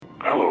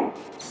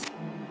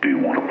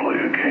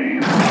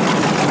shame.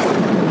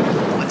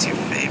 What's your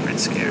favorite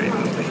scary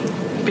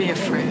movie? Be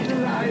afraid.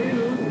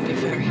 Be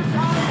very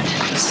afraid.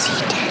 See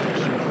dead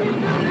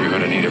people. You're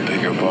gonna need a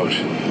bigger boat.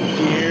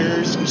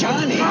 Here's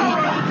Johnny. The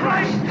power of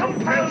Christ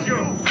compels you!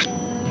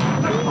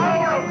 The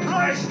power of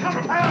Christ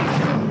compels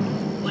you!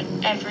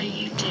 Whatever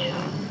you do,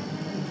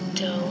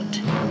 don't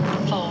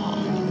fall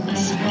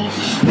asleep.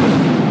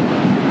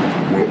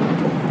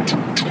 Welcome to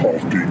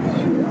Talking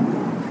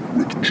Horror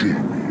with Jamie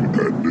and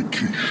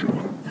Nikisha.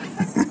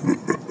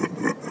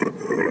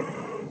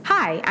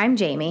 Hi, I'm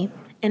Jamie.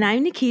 And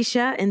I'm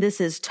Nikisha, and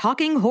this is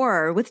Talking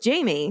Horror with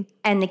Jamie.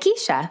 And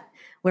Nikisha,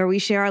 where we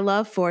share our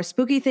love for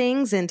spooky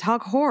things and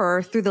talk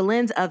horror through the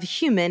lens of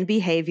human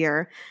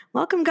behavior.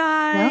 Welcome,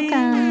 guys.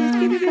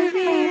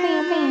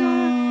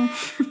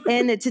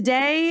 And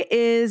today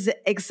is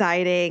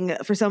exciting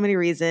for so many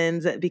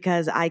reasons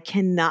because I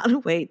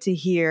cannot wait to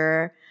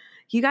hear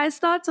you guys'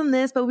 thoughts on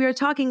this, but we are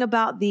talking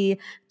about the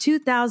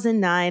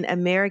 2009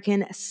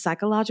 American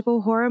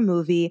psychological horror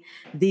movie,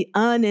 The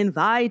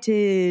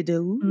Uninvited.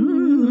 Ooh.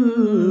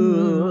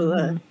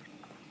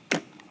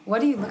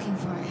 What are you looking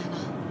for,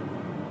 Anna?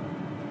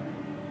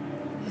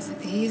 Is it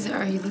these, or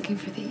are you looking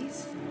for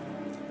these?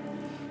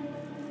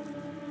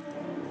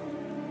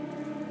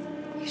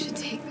 You should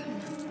take them.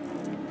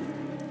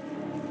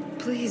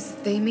 Please,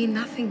 they mean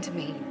nothing to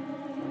me.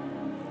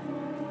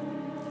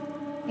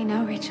 I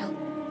know, Rachel.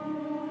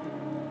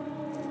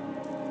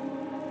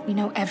 We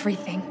know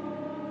everything.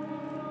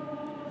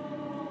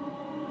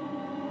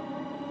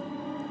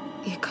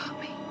 You got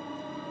me.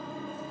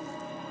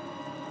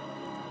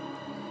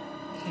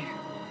 Here.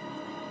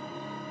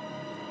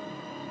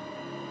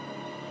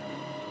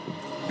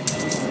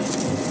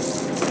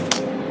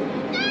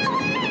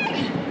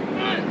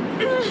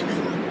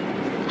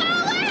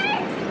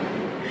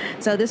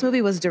 So this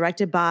movie was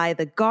directed by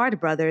the Guard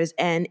brothers,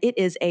 and it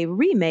is a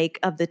remake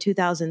of the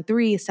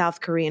 2003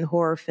 South Korean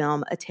horror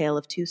film, A Tale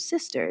of Two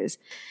Sisters.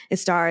 It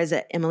stars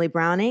Emily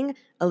Browning,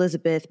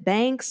 Elizabeth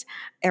Banks,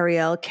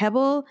 Ariel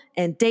Kebbel,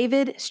 and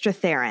David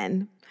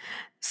Strathairn.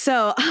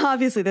 So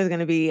obviously there's going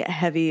to be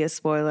heavy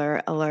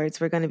spoiler alerts.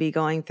 We're going to be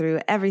going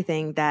through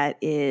everything that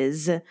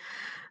is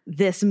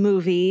this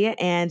movie.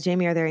 And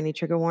Jamie, are there any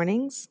trigger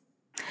warnings?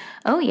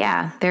 Oh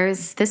yeah,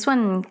 this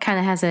one kind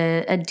of has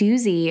a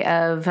doozy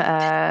of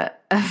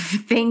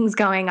things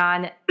going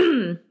on.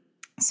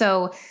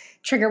 So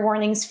trigger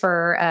warnings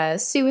for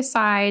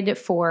suicide,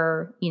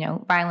 for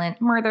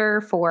violent murder,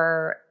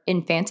 for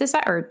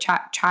infanticide or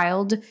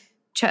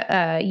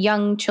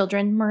young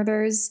children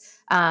murders.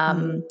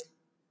 I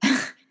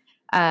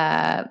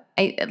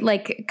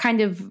like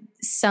kind of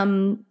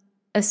some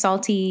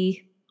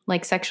assaulty,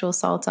 like sexual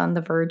assault on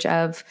the verge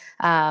of,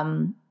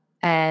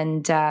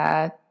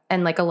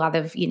 and like a lot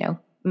of,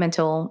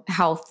 mental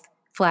health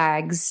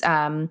flags,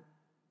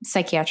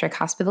 psychiatric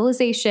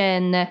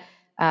hospitalization. Sure.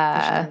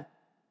 I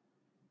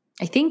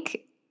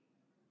think,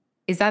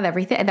 is that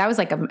everything? That was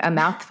like a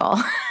mouthful.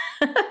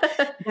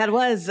 That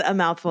was a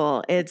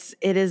mouthful. It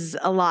is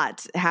a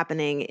lot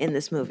happening in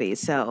this movie.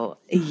 So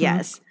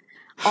yes,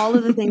 all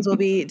of the things will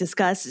be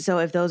discussed. So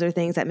if those are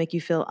things that make you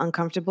feel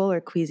uncomfortable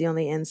or queasy on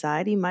the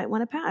inside, you might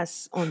want to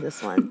pass on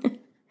this one.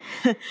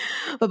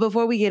 But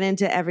before we get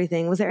into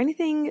everything, was there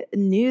anything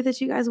new that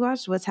you guys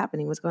watched? What's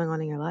happening? What's going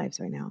on in your lives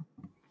right now?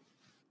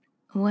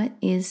 What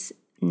is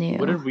new?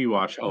 What did we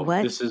watch? Oh,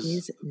 this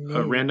is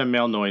a random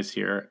male noise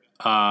here.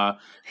 Did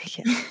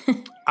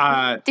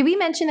we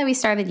mention that we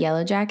started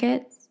Yellow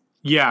Jacket?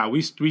 Yeah,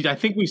 we I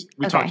think we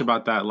talked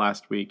about that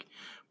last week,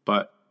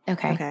 but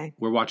okay.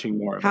 We're watching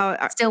more of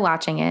it. Still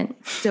watching it.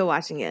 Still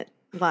watching it.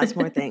 Lots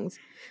more things.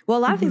 Well, a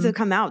lot of things have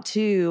come out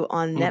too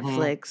on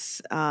Netflix.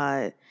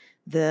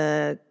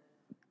 The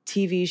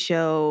TV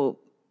show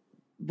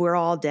We're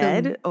All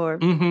Dead, or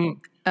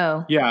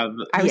oh yeah,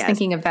 I was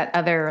thinking of that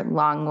other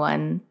long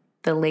one,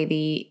 the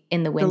lady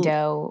in the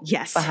window,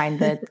 behind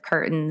the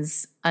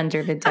curtains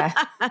under the desk,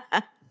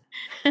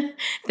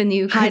 the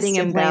new hiding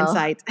Kristen in plain Bell.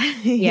 sight.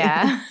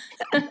 Yeah.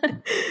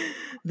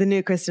 The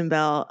new Kristen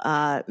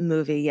Bell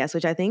movie, yes,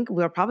 which I think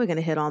we're probably going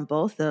to hit on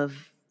both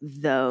of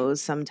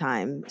those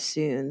sometime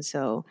soon.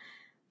 So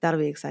that'll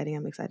be exciting.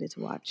 I'm excited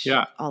to watch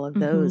all of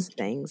those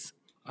things.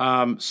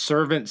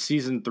 Servant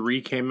season 3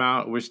 came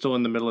out. We're still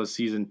in the middle of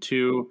season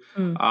 2.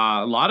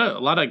 A lot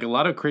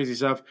of crazy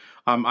stuff.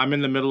 I'm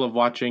in the middle of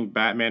watching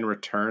Batman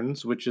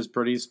Returns, which is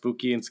pretty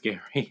spooky and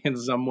scary in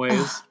some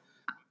ways.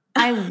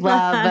 I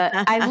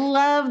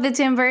love the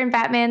Tim Burton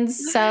Batman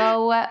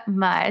so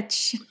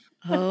much.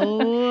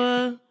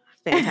 Oh,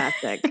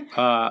 fantastic.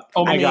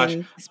 My gosh.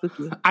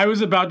 Spooky. I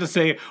was about to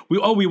say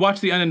we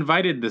watched The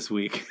Uninvited this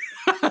week.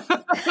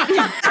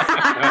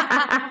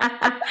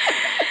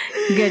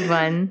 Good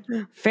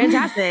one.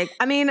 Fantastic.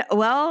 I mean,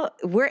 well,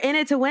 we're in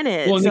it to win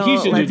it. Well,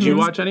 Nikisha, did you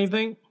watch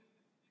anything?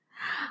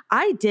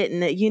 I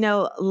didn't.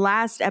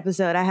 Last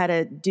episode, I had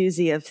a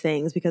doozy of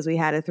things because we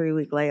had a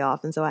 3-week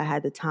layoff. And so I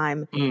had the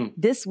time.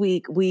 This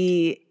week,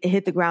 we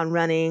hit the ground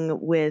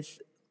running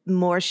with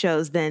more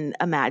shows than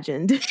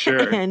imagined.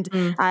 Sure. And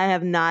I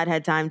have not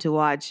had time to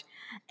watch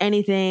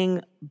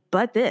anything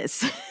but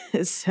this.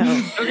 So,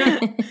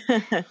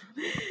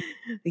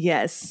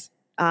 yes.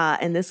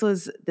 And this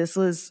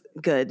was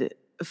good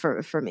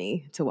for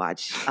me to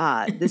watch.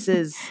 This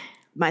is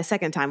my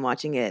second time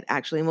watching it,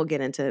 actually, and we'll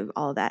get into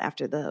all of that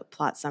after the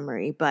plot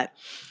summary. But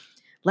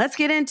let's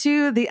get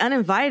into The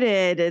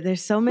Uninvited.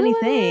 There's so many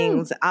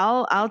things.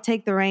 I'll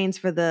take the reins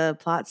for the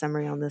plot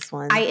summary on this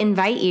one. I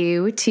invite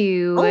you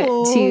to take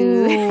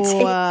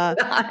it on.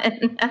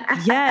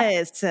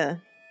 Yes.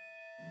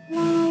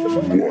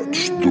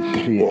 What's the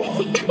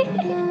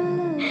plot?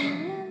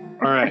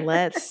 All right.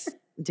 Let's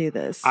do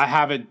this. I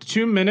have it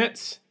 2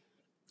 minutes.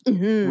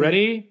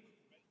 Ready,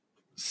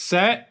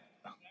 set,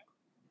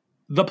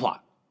 the plot.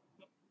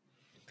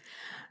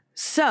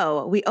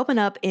 So we open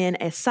up in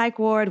a psych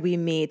ward. We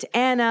meet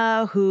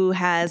Anna, who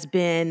has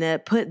been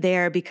put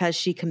there because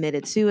she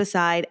committed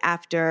suicide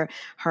after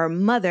her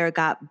mother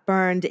got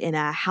burned in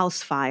a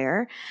house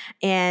fire.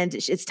 And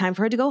it's time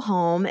for her to go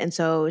home. And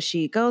so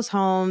she goes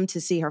home to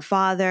see her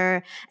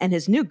father and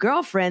his new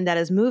girlfriend that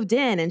has moved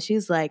in. And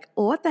she's like,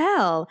 oh, what the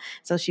hell?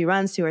 So she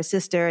runs to her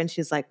sister and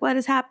she's like, what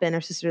has happened? Her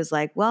sister is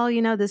like, well,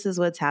 you know, this is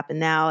what's happened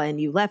now. And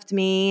you left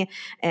me.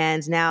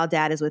 And now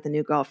dad is with a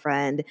new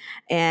girlfriend.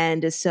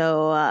 And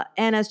so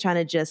Anna's trying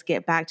to just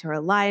get back to her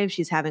life.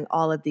 She's having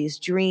all of these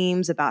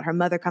dreams about her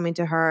mother coming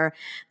to her,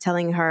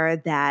 telling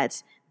her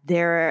that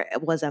there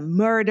was a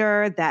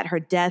murder, that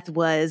her death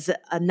was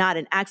not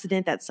an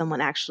accident, that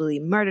someone actually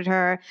murdered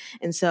her.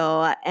 And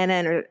so Anna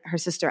and her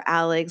sister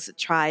Alex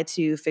try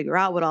to figure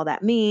out what all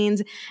that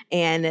means.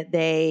 And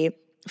they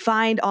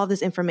find all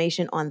this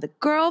information on the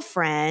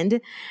girlfriend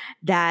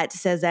that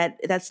says that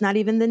that's not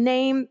even the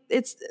name.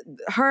 It's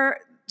her.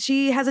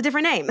 She has a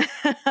different name.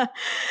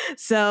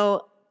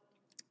 So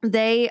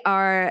they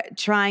are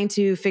trying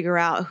to figure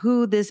out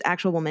who this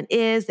actual woman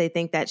is. They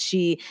think that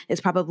she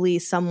is probably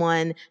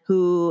someone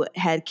who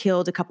had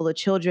killed a couple of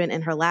children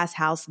in her last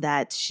house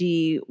that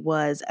she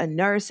was a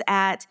nurse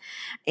at.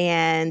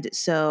 And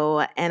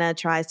so Anna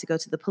tries to go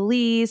to the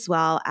police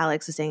while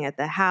Alex is staying at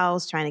the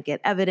house trying to get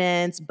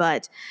evidence.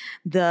 But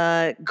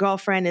the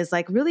girlfriend is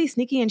like really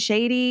sneaky and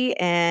shady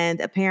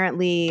and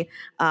apparently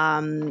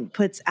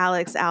puts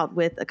Alex out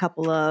with a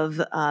couple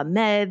of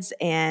meds,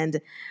 and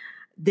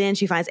then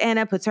she finds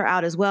Anna, puts her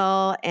out as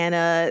well.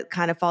 Anna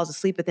kind of falls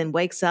asleep, but then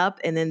wakes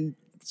up, and then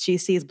she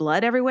sees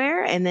blood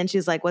everywhere. And then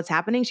she's like, what's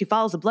happening? She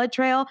follows the blood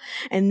trail,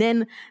 and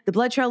then the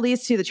blood trail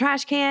leads to the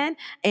trash can,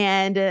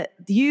 and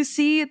you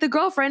see the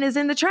girlfriend is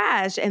in the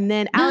trash. And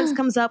then Alex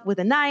comes up with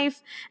a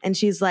knife, and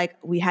she's like,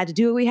 we had to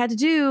do what we had to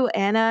do,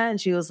 Anna. And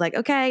she was like,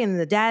 okay. And then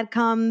the dad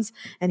comes,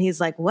 and he's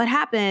like, what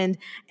happened?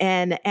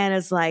 And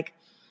Anna's like,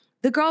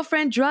 the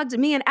girlfriend drugged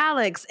me and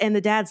Alex. And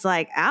the dad's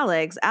like,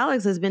 Alex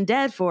has been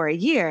dead for a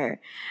year.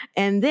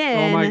 And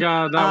then, oh my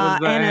God, that was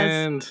the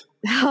end.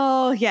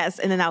 Oh, yes.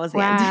 And then that was the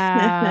end.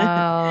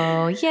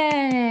 Wow. Yay.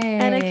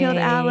 Anna killed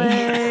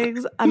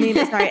Alex.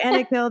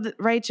 Anna killed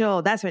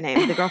Rachel. That's her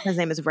name. The girlfriend's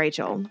name is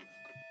Rachel.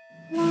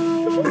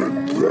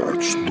 And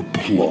that's the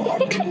plot.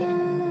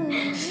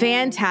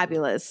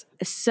 Fantabulous.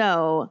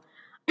 So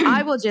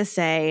I will just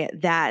say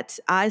that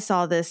I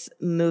saw this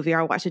movie,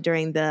 or I watched it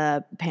during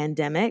the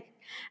pandemic.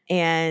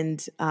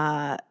 And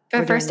for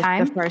the first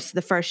time?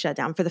 The first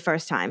shutdown for the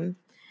first time.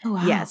 Oh,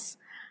 wow. Yes.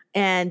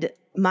 And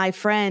my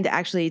friend,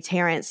 actually,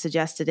 Terrence,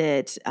 suggested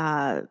it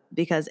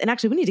because, and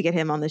actually we need to get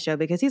him on the show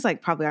because he's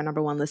like probably our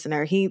number one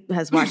listener. He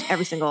has watched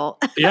every single,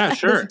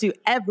 listened to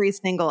every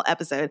single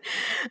episode.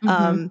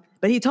 Mm-hmm.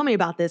 But he told me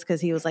about this because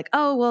he was like,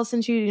 oh, well,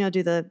 since you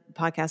do the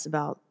podcast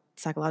about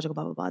psychological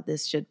blah, blah, blah,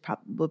 this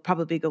would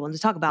probably be a good one to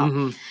talk about.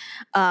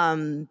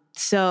 Mm-hmm.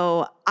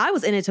 So I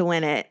was in it to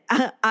win it.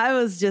 I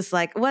was just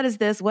like, what is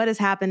this? What is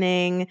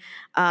happening?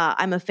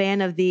 I'm a fan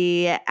of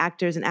the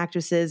actors and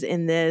actresses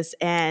in this.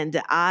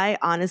 And I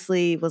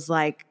honestly was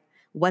like,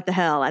 what the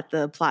hell at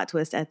the plot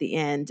twist at the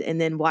end.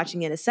 And then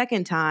watching it a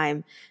second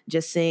time,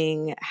 just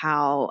seeing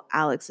how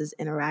Alex's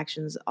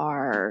interactions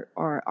are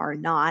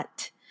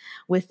not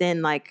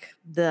within like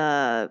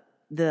the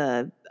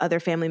other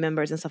family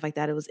members and stuff like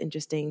that. It was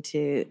interesting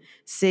to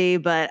see,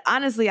 but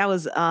honestly, I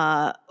was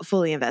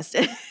fully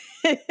invested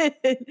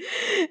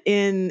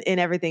in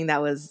everything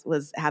that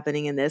was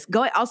happening in this.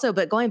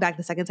 Going back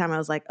the second time, I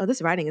was like, oh,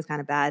 this writing is kind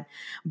of bad,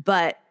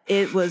 but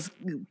it was.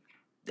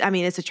 I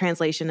mean, it's a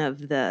translation of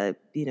the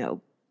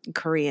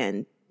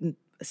Korean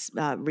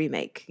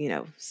remake,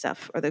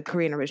 stuff, or the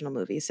Korean original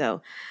movie.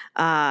 So,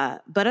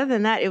 but other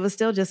than that, it was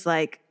still just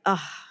like,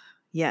 oh,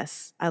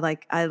 yes, I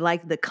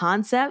like the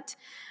concept.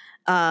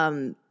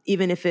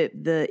 Even if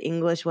the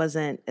English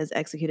wasn't as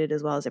executed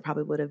as well as it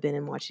probably would have been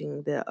in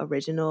watching the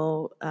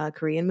original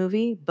Korean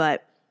movie,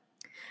 but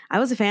I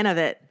was a fan of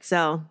it.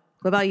 So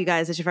what about you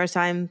guys? Is your first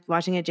time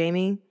watching it,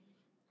 Jamie?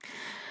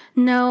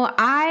 No,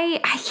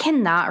 I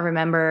cannot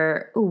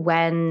remember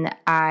when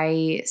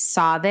I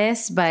saw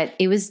this, but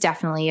it was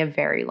definitely a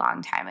very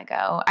long time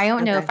ago. I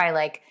don't know if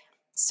I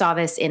saw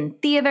this in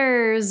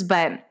theaters,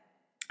 but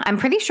I'm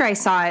pretty sure I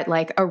saw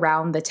it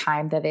around the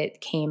time that it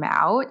came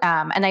out.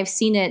 And I've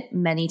seen it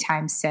many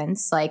times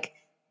since.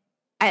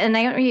 and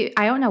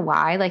I don't know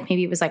why, like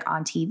maybe it was like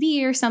on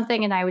TV or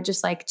something and I would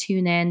just like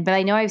tune in, but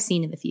I know I've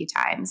seen it a few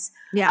times.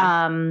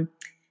 Yeah.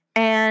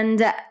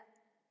 And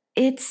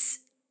it's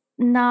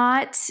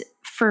not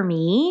for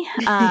me.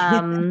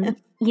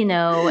 You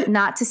know,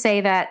 not to say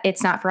that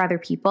it's not for other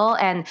people.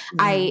 And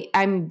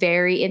I'm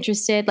very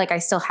interested. Like I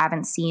still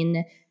haven't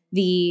seen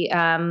the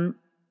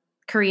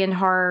Korean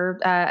horror,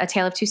 A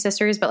Tale of Two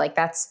Sisters, but like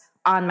that's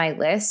on my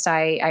list.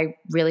 I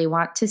really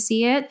want to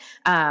see it.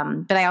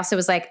 But I also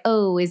was like,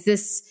 oh, is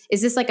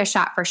this like a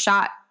shot for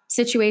shot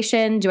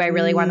situation? Do I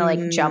really want to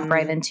like jump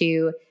right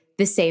into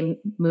the same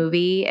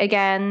movie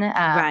again?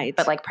 Right.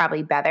 But like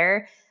probably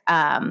better.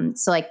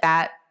 So like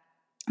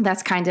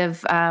that's kind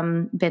of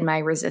been my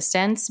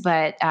resistance.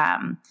 But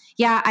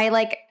yeah, I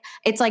like,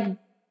 it's like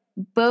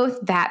both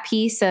that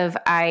piece of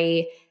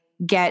I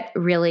get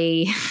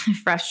really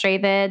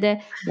frustrated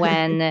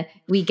when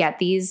we get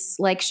these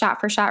like shot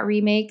for shot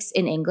remakes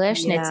in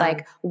English. And it's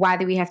like, why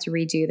do we have to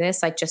redo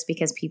this? Like just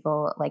because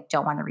people like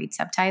don't want to read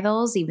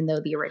subtitles, even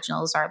though the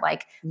originals are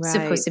like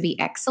supposed to be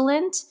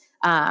excellent.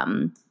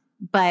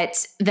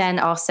 But then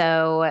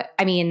also,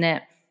 I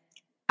mean,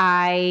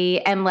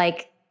 I am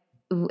like,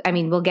 I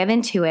mean, we'll get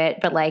into it,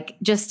 but like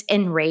just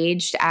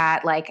enraged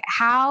at like,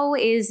 how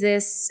is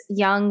this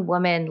young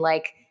woman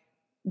like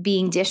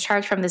being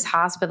discharged from this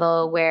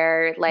hospital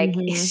where like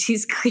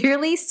she's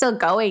clearly still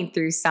going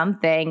through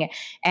something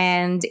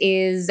and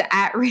is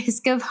at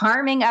risk of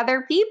harming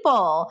other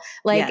people?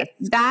 Like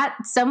that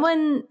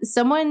someone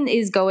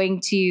is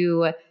going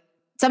to,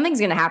 something's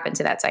going to happen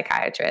to that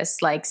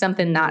psychiatrist, like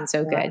something not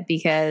so good,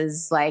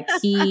 because like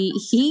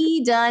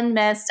he done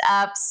messed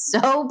up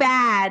so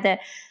bad.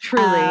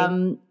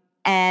 Truly.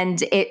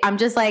 And I'm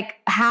just like,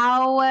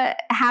 how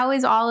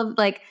is all of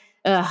like,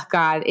 oh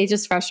God, it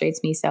just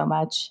frustrates me so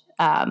much.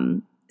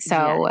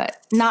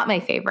 Not my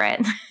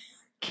favorite.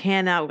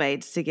 Cannot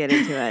wait to get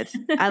into it.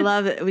 I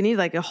love it. We need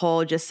like a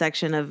whole just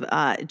section of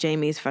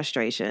Jamie's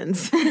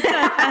frustrations.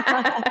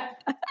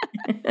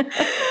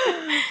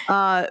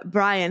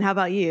 Brian, how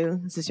about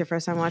you? Is this your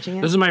first time watching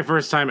it? This is my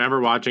first time ever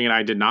watching it.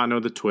 I did not know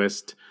the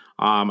twist.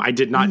 I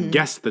did not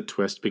guess the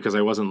twist because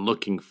I wasn't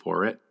looking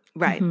for it.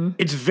 Right.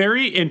 It's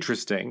very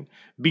interesting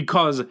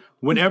because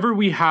whenever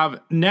we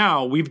have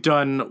now, we've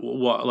done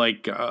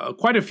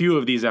quite a few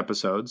of these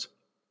episodes.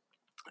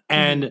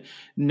 And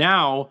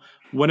now,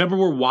 whenever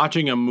we're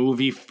watching a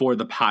movie for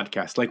the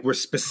podcast, like we're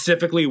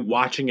specifically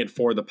watching it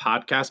for the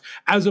podcast,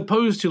 as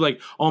opposed to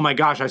like, oh my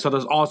gosh, I saw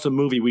this awesome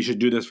movie, we should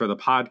do this for the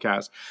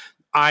podcast.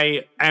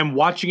 I am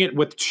watching it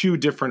with two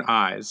different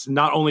eyes,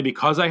 not only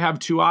because I have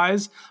two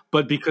eyes,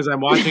 but because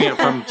I'm watching it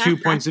from 2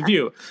 points of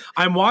view.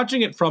 I'm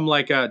watching it from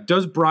like,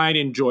 does Brian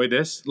enjoy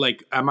this?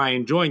 Like, am I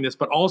enjoying this?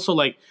 But also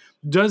like,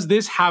 does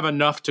this have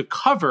enough to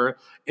cover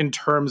in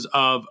terms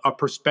of a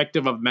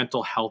perspective of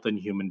mental health and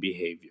human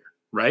behavior,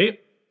 right?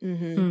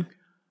 And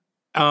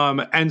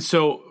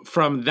so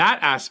from that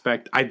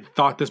aspect, I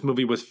thought this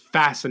movie was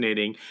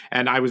fascinating,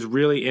 and I was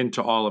really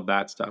into all of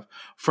that stuff.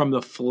 From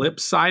the flip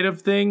side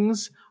of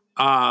things,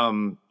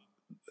 I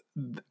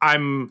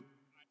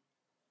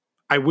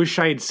wish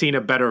I had seen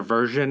a better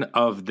version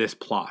of this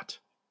plot.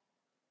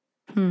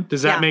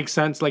 Does that make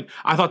sense? Like,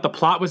 I thought the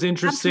plot was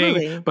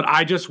interesting, but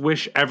I just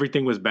wish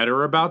everything was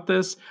better about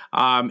this,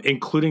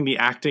 including the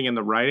acting and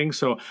the writing.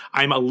 So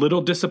I'm a little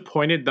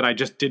disappointed that I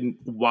just didn't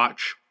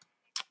watch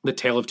The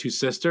Tale of Two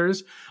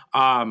Sisters.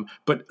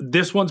 But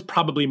this one's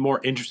probably more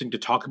interesting to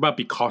talk about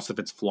because of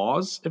its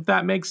flaws, if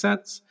that makes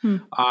sense.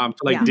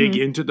 To dig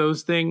into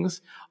those things.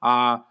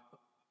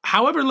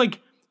 However, like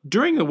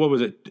during the, what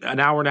was it, an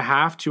hour and a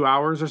half, 2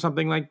 hours or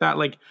something like that?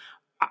 Like,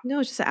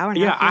 no, it's just an hour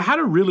and a half. Yeah, I had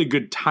a really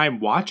good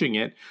time watching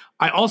it.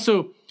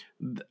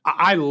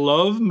 I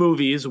love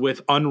movies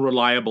with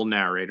unreliable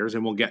narrators,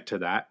 and we'll get to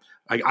that.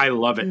 I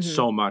love it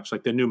so much.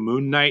 Like the new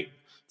Moon Knight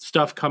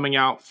stuff coming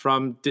out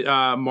from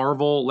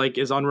Marvel, like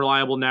is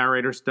unreliable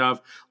narrator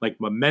stuff.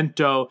 Like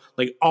Memento,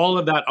 like all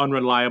of that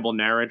unreliable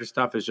narrator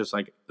stuff is just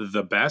like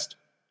the best.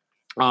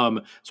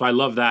 So I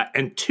love that.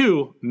 And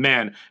two,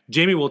 man,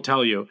 Jamie will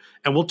tell you,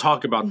 and we'll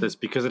talk about this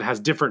because it has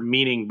different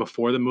meaning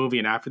before the movie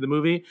and after the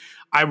movie.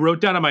 I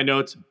wrote down in my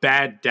notes,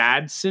 bad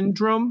dad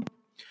syndrome,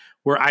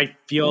 where I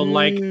feel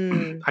like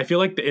in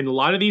a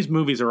lot of these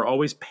movies there are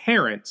always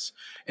parents,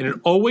 and it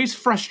always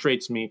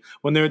frustrates me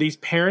when there are these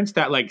parents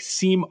that like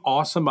seem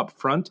awesome up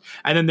front,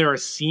 and then there are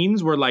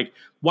scenes where like,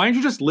 why aren't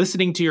you just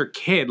listening to your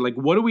kid? Like,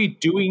 what are we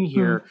doing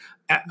here?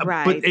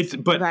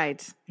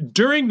 But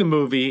during the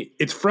movie,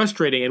 it's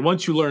frustrating. And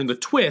once you learn the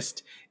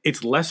twist,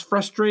 it's less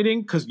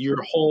frustrating because your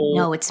whole...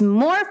 No, it's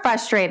more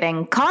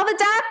frustrating. Call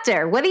the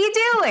doctor. What are you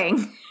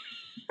doing?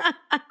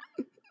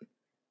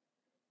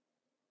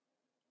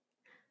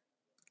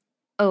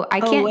 Oh, I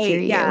can't hear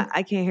you. Yeah,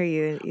 I can't hear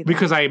you either.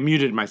 Because I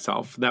muted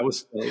myself. That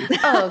was silly.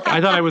 Oh, okay. I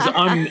thought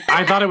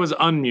I was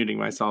unmuting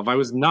myself. I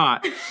was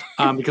not,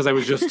 because I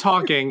was just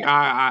talking.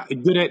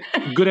 Good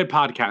at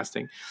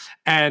podcasting.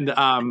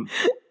 And...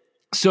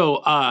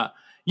 So,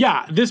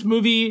 this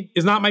movie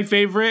is not my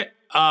favorite.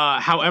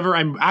 However,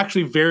 I'm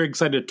actually very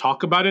excited to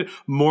talk about it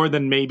more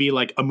than maybe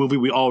like a movie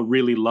we all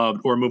really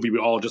loved or a movie we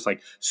all just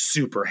like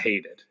super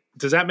hated.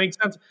 Does that make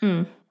sense?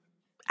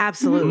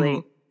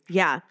 Absolutely.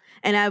 Yeah.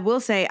 And I will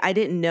say, I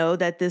didn't know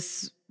that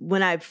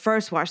when I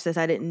first watched this,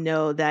 I didn't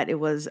know that it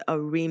was a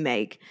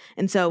remake.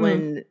 And so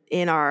when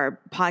in our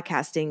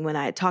podcasting, when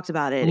I had talked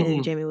about it,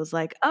 and Jamie was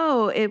like,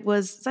 oh, it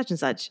was such and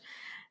such.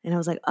 And I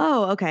was like,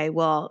 oh, okay.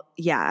 Well,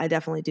 yeah, I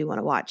definitely do want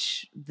to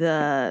watch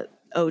the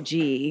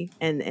OG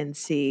and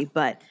see.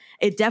 But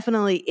it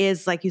definitely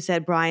is, like you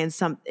said, Brian,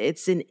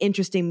 it's an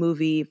interesting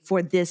movie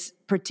for this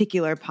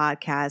particular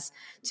podcast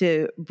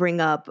to bring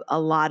up a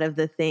lot of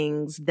the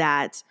things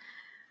that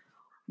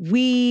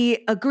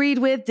we agreed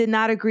with, did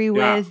not agree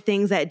with,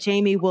 things that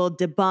Jamie will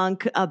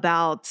debunk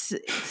about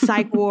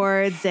psych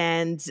wards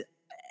and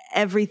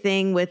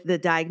everything with the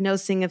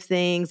diagnosing of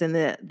things and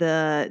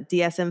the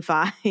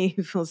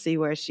DSM-5. We'll see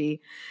where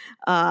she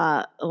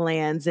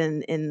lands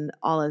in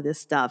all of this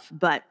stuff.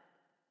 But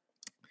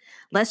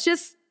let's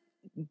just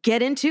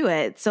get into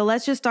it. So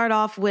let's just start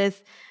off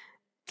with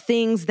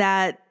things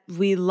that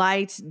we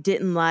liked,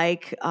 didn't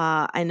like.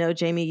 I know,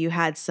 Jamie, you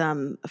had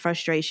some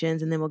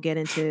frustrations, and then we'll get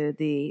into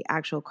the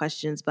actual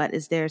questions. But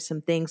is there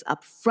some things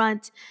up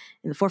front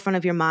in the forefront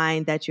of your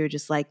mind that you're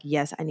just like,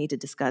 yes, I need to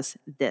discuss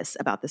this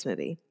about this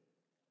movie?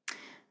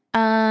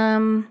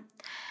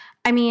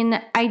 I mean,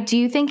 I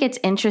do think it's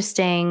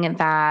interesting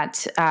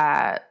that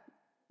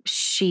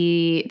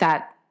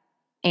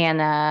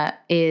Anna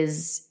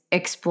is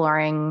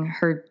exploring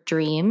her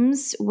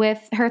dreams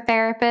with her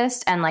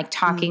therapist and like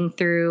talking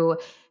through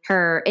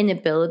her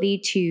inability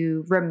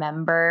to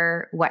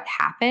remember what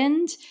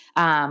happened.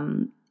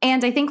 And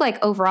I think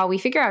like overall we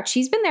figure out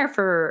she's been there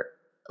for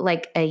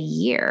like a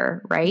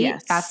year, right?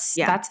 Yes.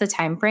 That's the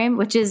time frame,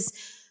 which is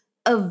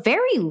a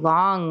very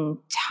long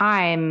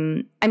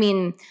time. I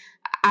mean,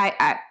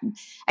 I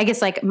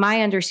guess like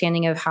my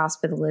understanding of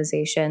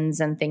hospitalizations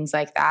and things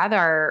like that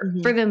are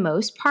for the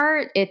most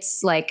part,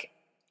 it's like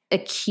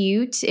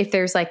acute. If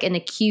there's like an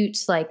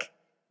acute, like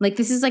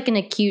this is like an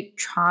acute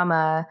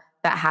trauma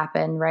that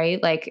happened,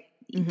 right? Like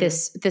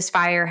this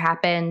fire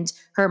happened,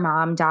 her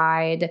mom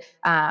died,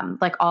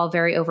 like all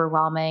very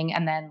overwhelming.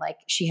 And then like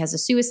she has a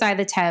suicide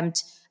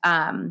attempt.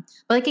 But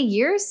like a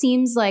year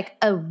seems like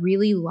a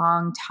really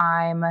long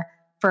time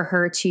for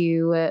her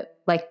to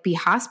like be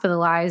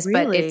hospitalized.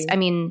 Really? But it's, I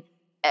mean,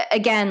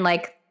 again,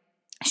 like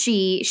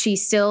she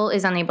still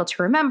is unable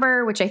to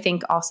remember, which I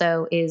think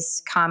also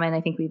is common.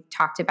 I think we've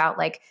talked about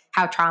like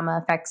how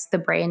trauma affects the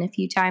brain a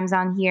few times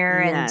on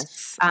here.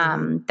 Yes.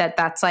 And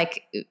that's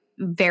like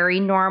very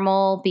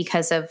normal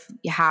because of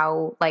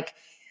how like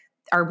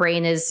our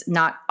brain is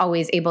not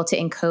always able to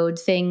encode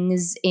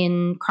things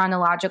in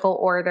chronological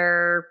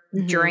order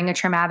during a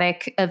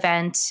traumatic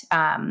event,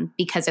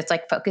 because it's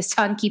like focused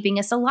on keeping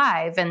us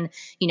alive and,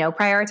 you know,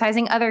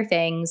 prioritizing other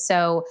things.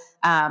 So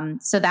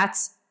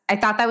I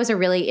thought that was a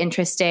really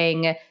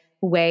interesting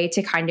way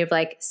to kind of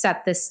like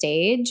set the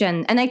stage.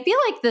 And I feel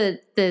like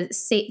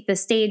the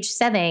stage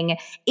setting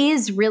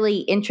is really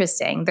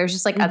interesting. There's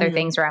just like other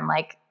things where I'm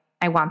like,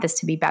 I want this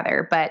to be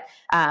better, but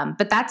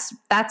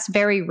that's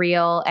very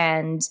real.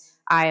 And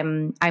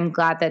I'm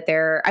glad that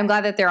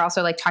they're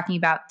also like talking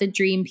about the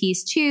dream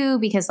piece too,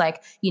 because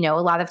like, you know,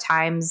 a lot of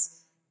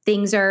times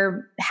things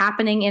are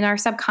happening in our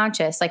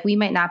subconscious. Like we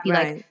might not be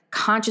like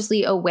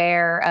consciously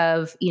aware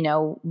of, you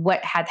know,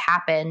 what had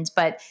happened,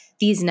 but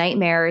these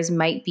nightmares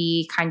might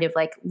be kind of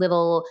like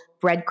little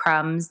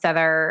breadcrumbs that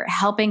are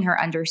helping her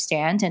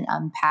understand and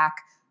unpack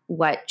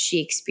what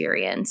she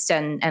experienced.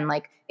 And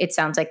like, it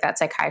sounds like that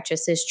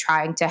psychiatrist is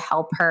trying to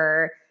help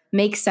her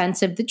make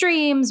sense of the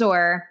dreams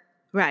or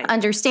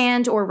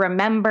understand or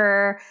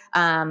remember.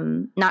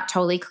 Not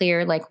totally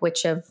clear, like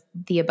which of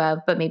the above,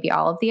 but maybe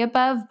all of the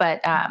above.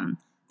 But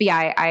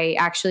yeah, I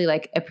actually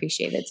like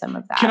appreciated some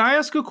of that. Can I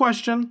ask a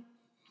question?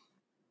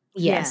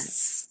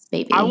 Yes,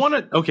 maybe. I want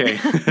to. Okay.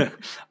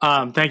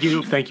 Thank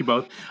you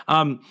both.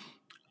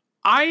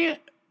 I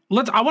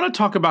want to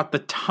talk about the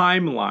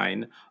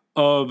timeline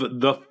of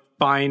the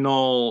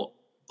final,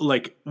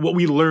 like what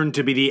we learned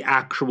to be the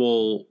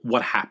actual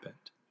what happened.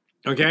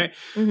 Okay,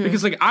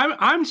 because like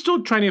I'm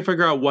still trying to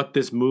figure out what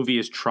this movie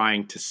is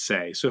trying to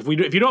say. So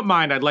if you don't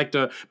mind, I'd like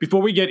to,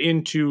 before we get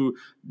into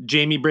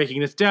Jamie breaking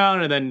this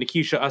down and then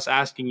Nikisha us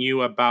asking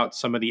you about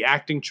some of the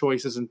acting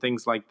choices and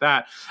things like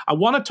that, I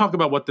want to talk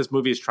about what this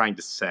movie is trying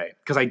to say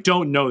because I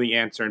don't know the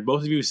answer, and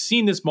both of you have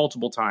seen this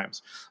multiple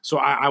times. So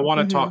I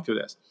want to talk through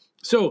this.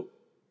 So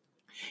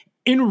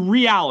in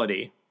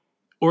reality,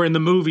 or in the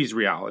movie's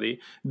reality,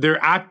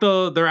 they're at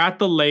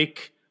the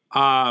lake.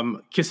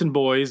 Kissing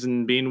boys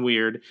and being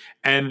weird.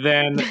 And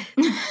then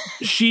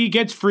she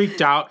gets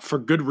freaked out for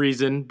good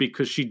reason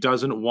because she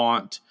doesn't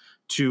want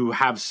to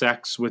have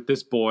sex with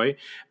this boy.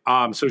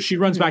 So she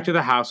runs back to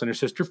the house and her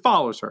sister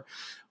follows her.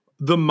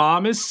 The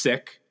mom is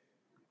sick.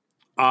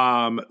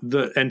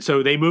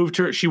 So they moved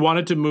her. She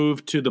wanted to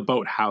move to the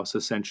boathouse,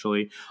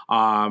 essentially,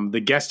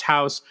 the guest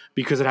house,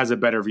 because it has a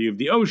better view of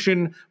the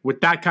ocean.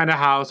 With that kind of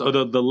house, or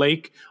the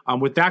lake,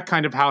 with that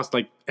kind of house,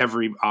 like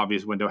every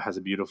obvious window has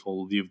a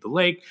beautiful view of the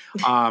lake.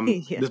 Yeah.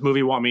 This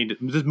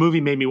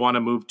movie made me want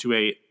to move to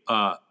a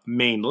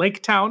Maine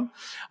lake town.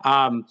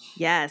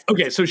 Yes.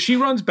 Okay, so she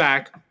runs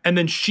back, and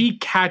then she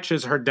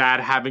catches her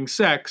dad having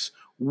sex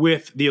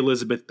with the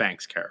Elizabeth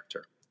Banks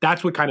character.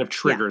 That's what kind of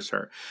triggers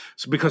her.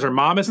 So because her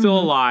mom is still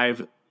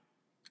alive,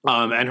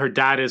 and her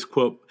dad is,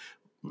 quote,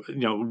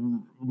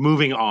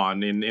 moving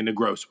on in a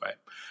gross way.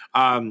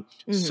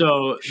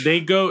 So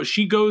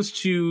she goes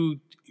to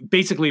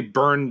basically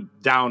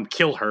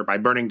kill her by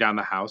burning down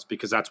the house,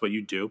 because that's what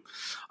you do.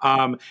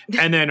 And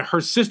then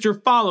her sister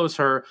follows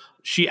her.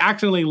 She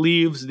accidentally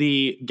leaves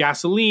the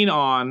gasoline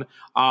on,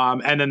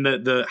 and then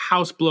the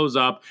house blows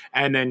up.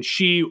 And then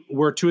she,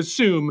 we're to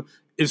assume,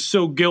 is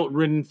so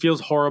guilt-ridden, feels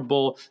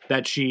horrible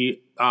that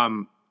she,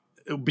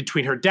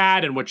 between her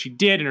dad and what she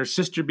did and her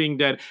sister being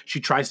dead, she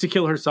tries to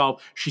kill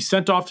herself. She's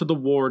sent off to the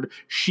ward.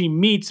 She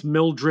meets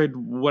Mildred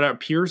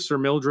Pierce, or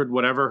Mildred,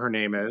 whatever her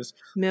name is.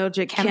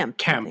 Mildred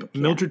Kemp.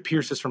 Mildred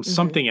Pierce is from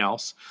something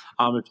else.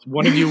 If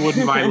one of you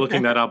wouldn't mind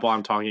looking that up while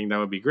I'm talking, that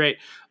would be great.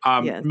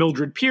 Yes.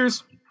 Mildred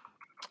Pierce.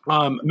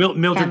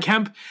 Mildred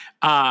Kemp.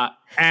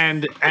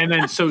 And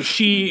then so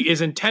she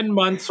is in 10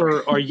 months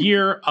or a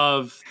year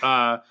of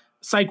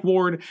psych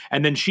ward,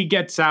 and then she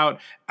gets out,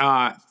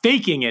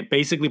 faking it,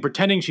 basically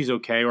pretending she's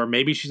okay, or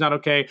maybe she's not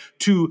okay,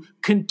 to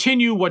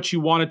continue what she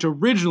wanted to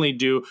originally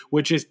do,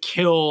 which is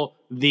kill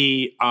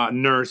the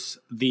nurse,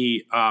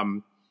 the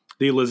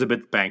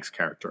Elizabeth Banks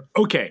character.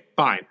 Okay,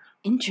 fine.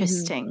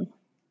 Interesting.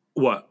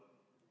 What?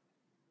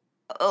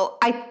 Oh,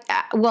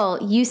 well,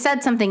 you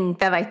said something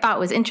that I thought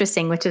was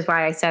interesting, which is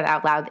why I said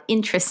out loud,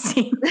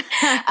 interesting.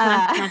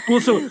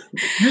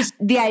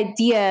 The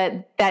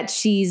idea that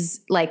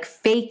she's like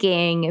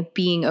faking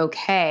being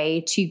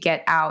okay to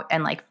get out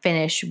and like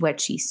finish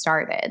what she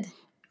started.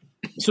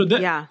 So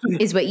that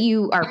is what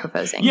you are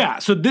proposing. Yeah.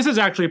 So this is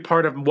actually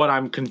part of what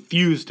I'm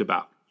confused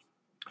about.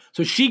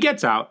 So she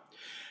gets out,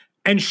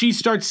 and she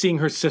starts seeing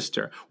her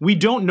sister. We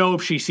don't know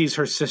if she sees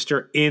her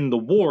sister in the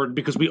ward,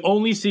 because we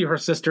only see her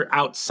sister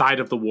outside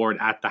of the ward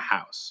at the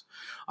house.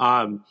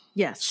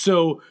 Yes.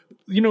 So,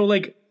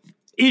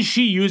 is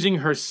she using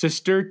her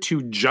sister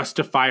to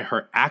justify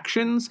her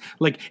actions?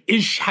 Like,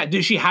 is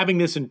she having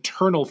this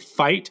internal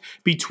fight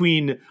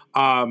between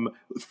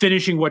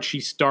finishing what she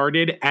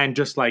started and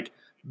just like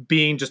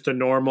being just a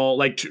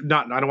normal, I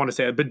don't want to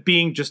say it, but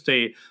being just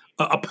a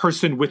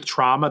person with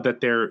trauma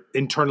that they're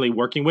internally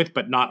working with,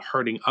 but not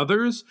hurting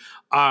others.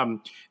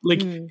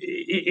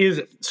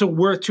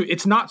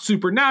 It's not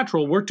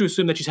supernatural. We're to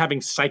assume that she's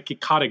having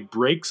psychotic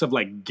breaks of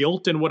like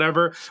guilt and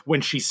whatever when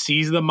she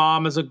sees the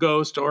mom as a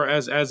ghost, or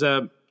as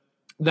a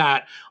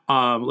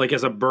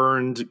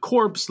burned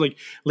corpse, like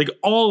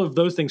all of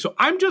those things. So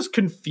I'm just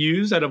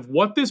confused out of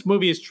what this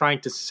movie is trying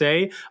to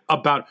say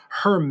about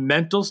her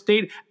mental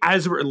state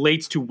as it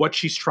relates to what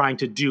she's trying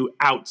to do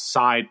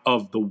outside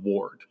of the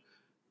ward.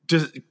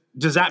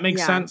 Does that make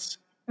sense?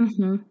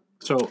 Mm-hmm.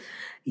 So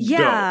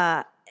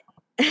yeah.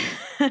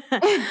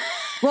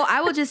 Well,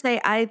 I will just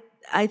say I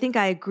think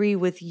I agree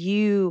with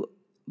you,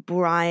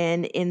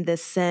 Brian, in the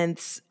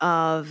sense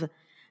of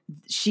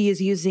she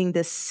is using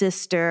the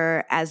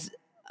sister as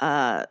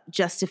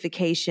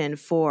justification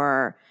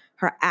for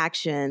her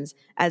actions,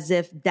 as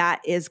if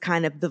that is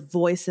kind of the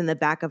voice in the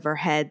back of her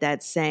head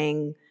that's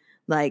saying,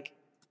 like,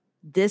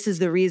 this is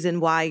the reason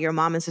why your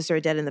mom and sister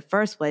are dead in the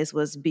first place,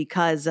 was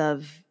because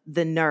of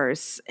the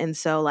nurse. And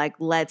so, like,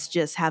 let's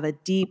just have a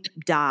deep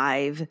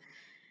dive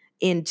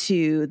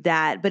into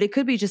that. But it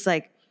could be just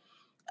like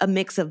a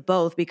mix of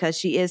both, because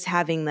she is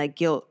having like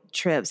guilt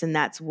trips, and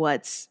that's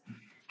what's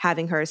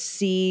having her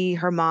see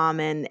her mom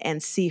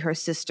and see her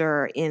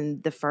sister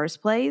in the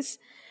first place.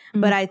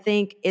 Mm-hmm. But I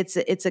think it's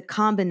a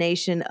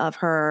combination of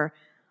her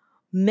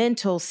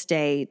mental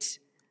state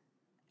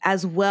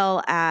as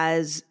well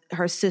as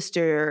her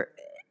sister.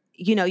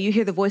 You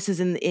hear the voices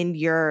in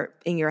your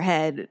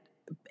head,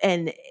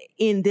 and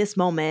in this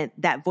moment,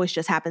 that voice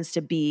just happens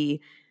to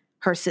be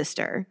her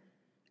sister,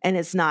 and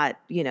it's not,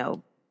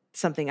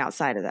 something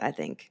outside of that. I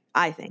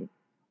think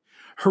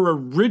her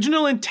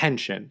original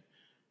intention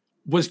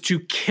was to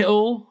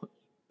kill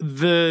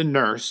the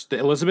nurse, the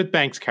Elizabeth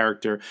Banks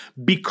character,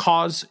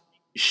 because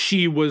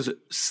she was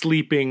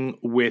sleeping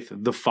with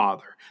the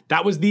father.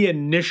 That was the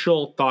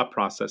initial thought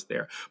process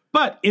there.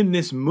 But in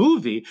this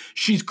movie,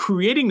 she's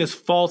creating this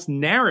false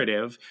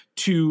narrative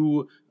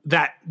to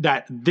that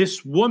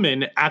this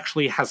woman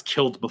actually has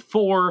killed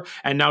before,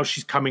 and now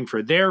she's coming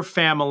for their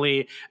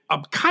family,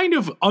 kind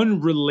of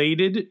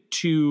unrelated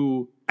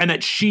to, and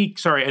that she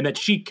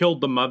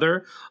killed the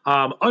mother,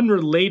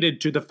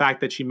 unrelated to the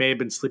fact that she may have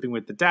been sleeping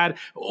with the dad,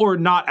 or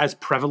not as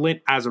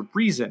prevalent as a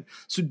reason.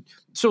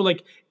 So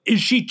like, is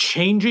she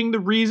changing the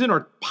reason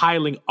or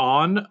piling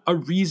on a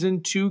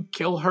reason to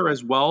kill her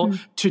as well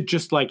to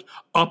just like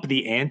up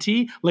the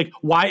ante? Like,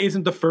 why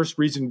isn't the first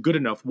reason good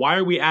enough? Why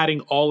are we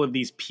adding all of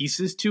these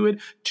pieces to it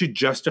to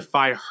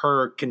justify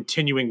her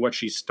continuing what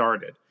she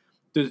started?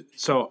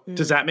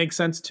 Does that make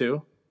sense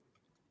too?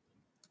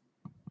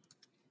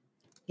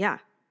 Yeah.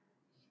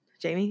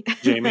 Jamie?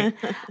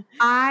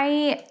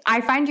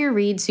 I find your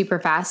read super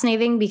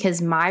fascinating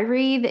because my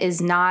read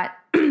is not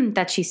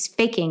that she's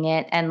faking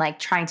it and like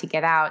trying to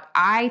get out.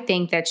 I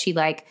think that she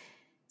like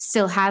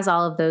still has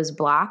all of those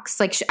blocks.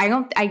 Like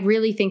I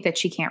really think that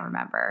she can't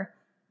remember.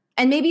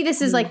 And maybe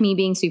this is like me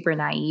being super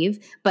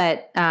naive,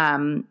 but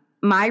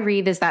my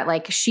read is that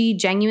like she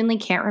genuinely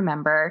can't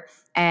remember,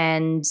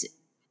 and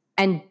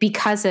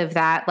because of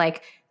that,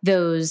 like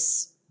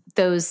those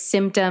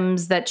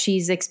symptoms that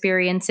she's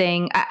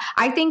experiencing,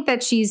 I think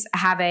that she's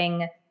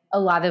having a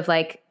lot of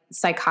like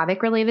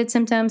psychotic related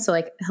symptoms. So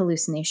like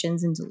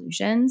hallucinations and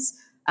delusions.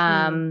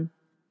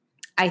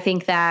 I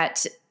think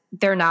that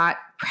they're not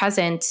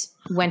present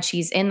when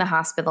she's in the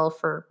hospital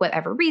for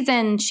whatever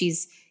reason.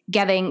 She's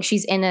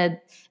in an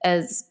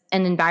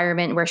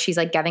environment where she's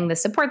like getting the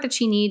support that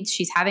she needs.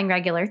 She's having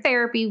regular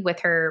therapy with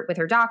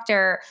her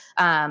doctor,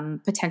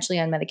 potentially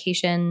on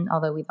medication,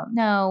 although we don't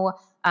know.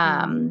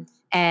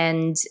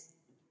 And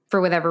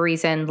for whatever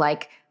reason,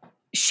 like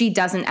she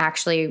doesn't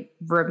actually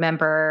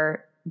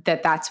remember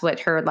that that's what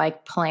her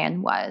like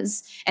plan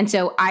was. And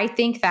so I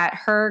think that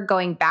her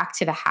going back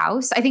to the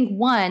house, I think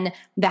one,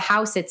 the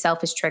house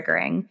itself is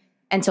triggering.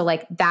 And so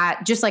like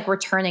that, just like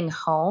returning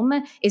home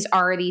is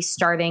already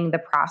starting the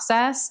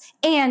process,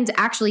 and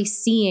actually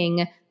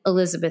seeing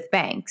Elizabeth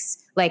Banks.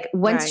 Like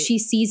once she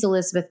sees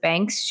Elizabeth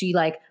Banks, she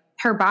like,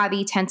 her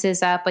body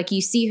tenses up, like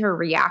you see her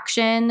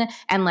reaction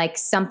and like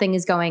something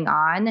is going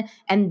on.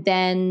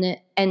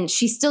 And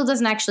she still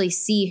doesn't actually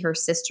see her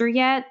sister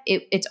yet.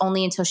 It's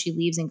only until she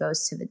leaves and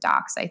goes to the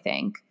docks, I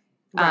think.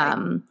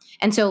 And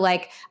so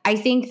like, I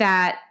think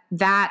that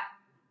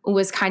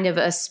was kind of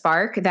a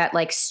spark that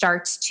like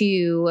starts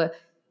to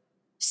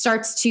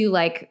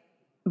like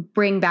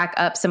bring back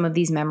up some of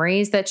these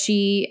memories that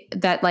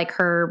like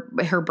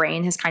her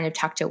brain has kind of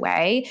tucked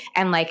away.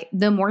 And like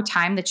the more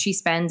time that she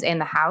spends in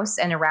the house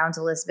and around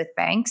Elizabeth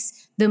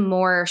Banks, the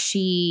more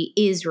she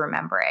is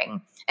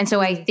remembering. And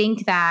so I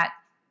think that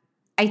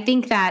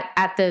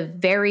at the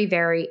very,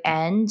 very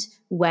end,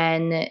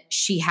 when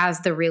she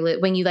has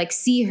when you like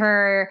see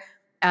her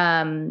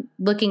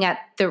looking at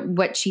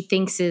what she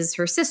thinks is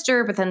her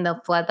sister, but then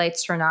the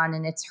floodlights turn on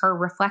and it's her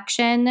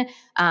reflection,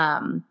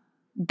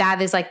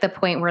 that is like the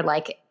point where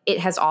like it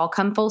has all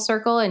come full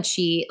circle, and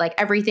she like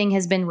everything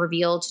has been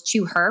revealed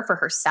to her for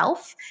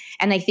herself.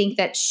 And I think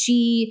that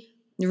she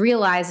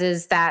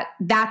realizes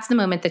that's the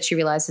moment that she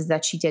realizes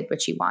that she did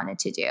what she wanted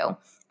to do.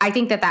 I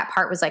think that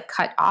part was like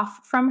cut off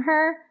from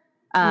her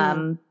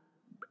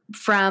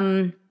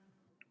from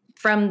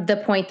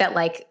the point that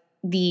like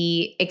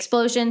the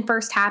explosion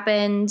first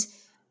happened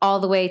all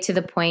the way to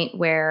the point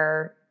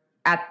where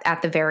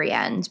at the very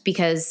end,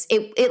 because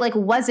it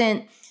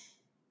wasn't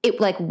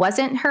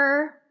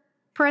her,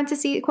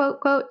 parenthesis,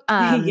 quote.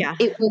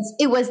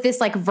 It was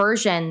this like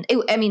version.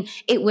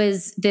 It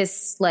was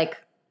this like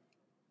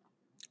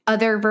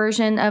other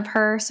version of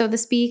her, so to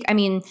speak. I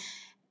mean,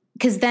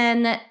 because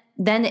then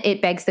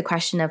it begs the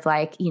question of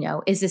like, you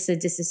know, is this a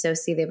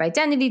dissociative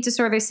identity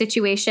disorder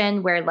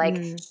situation where like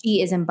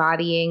she is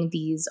embodying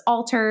these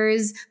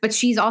alters, but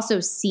she's also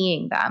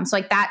seeing them. So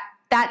like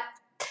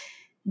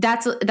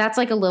that's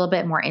like a little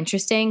bit more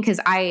interesting, because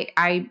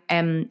I've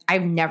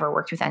never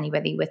worked with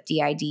anybody with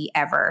DID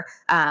ever.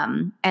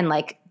 And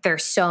like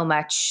there's so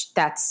much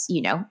that's,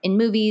 you know, in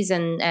movies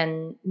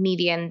and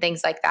media and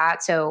things like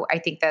that. So I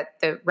think that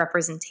the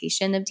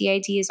representation of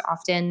DID is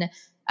often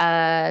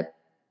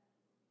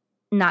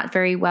not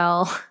very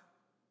well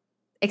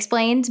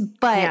explained.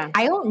 But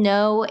I don't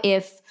know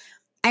if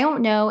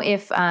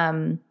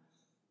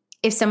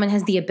someone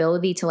has the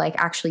ability to like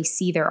actually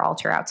see their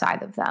alter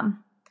outside of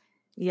them.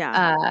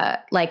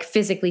 Like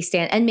physically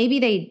stand, and maybe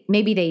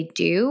they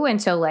do, and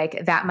so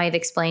like that might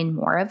explain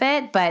more of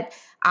it. But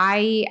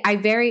I've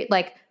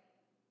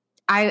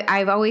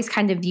always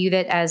kind of viewed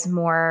it as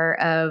more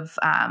of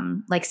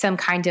like some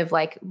kind of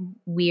like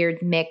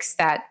weird mix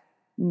that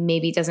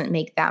maybe doesn't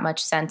make that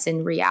much sense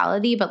in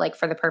reality, but like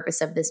for the purpose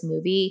of this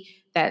movie,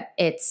 that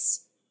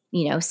it's,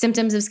 you know,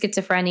 symptoms of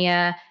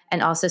schizophrenia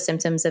and also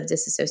symptoms of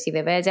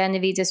dissociative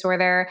identity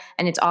disorder,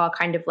 and it's all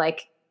kind of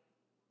like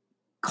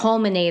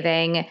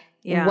culminating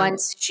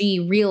once she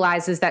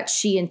realizes that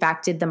she in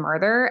fact did the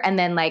murder, and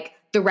then like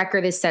the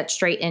record is set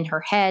straight in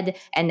her head,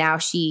 and now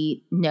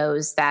she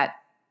knows that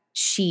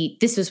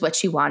this was what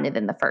she wanted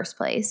in the first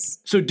place.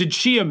 So did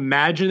she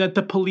imagine that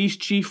the police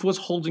chief was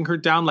holding her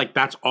down? Like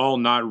that's all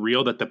not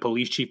real, that the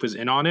police chief was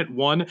in on it,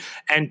 one?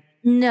 And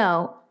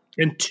no.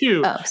 And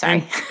two. Oh,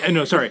 sorry.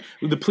 No, sorry.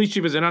 The police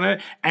chief was in on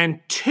it. And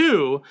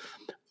two,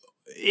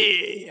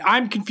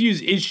 I'm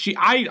confused. Is she?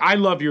 I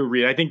love your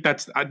read. I think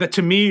that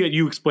to me,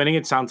 you explaining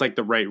it sounds like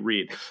the right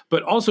read.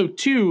 But also,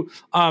 two,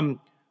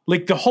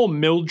 like the whole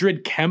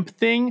Mildred Kemp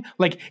thing,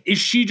 like, is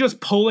she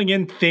just pulling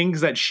in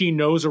things that she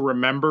knows or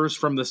remembers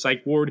from the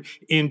psych ward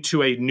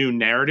into a new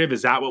narrative?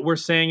 Is that what we're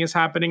saying is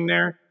happening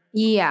there?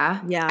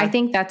 Yeah. Yeah. I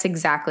think that's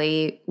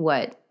exactly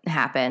what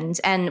happened.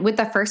 And with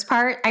the first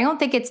part, I don't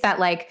think it's that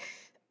like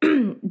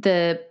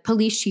the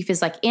police chief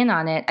is like in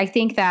on it. I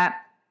think that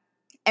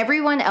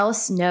everyone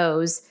else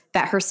knows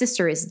that her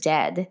sister is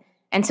dead.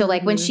 And so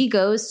like when she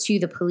goes to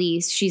the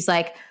police, she's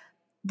like,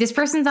 this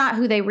person's not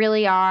who they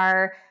really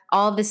are.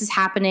 All of this is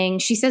happening.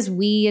 She says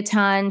we a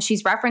ton.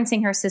 She's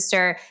referencing her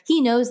sister.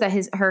 He knows that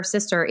her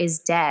sister is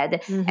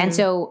dead. And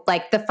so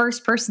like the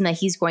first person that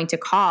he's going to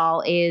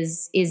call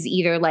is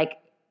either like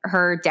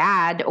her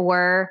dad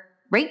or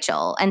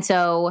Rachel. And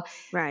so,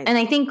 and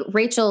I think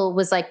Rachel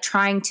was like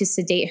trying to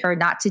sedate her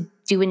not to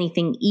do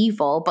anything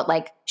evil, but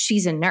like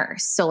she's a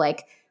nurse. So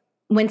like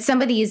when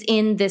somebody is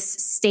in this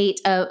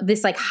state of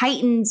this like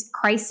heightened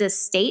crisis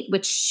state,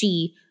 which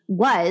she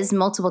was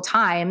multiple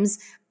times,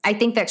 I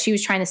think that she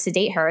was trying to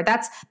sedate her.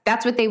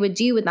 That's what they would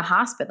do in the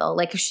hospital.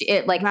 Like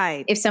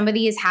if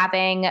somebody is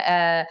having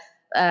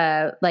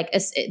they're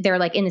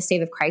like in a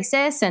state of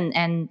crisis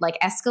and like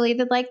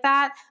escalated like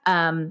that,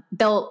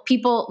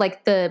 people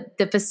like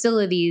the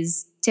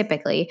facilities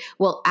typically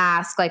will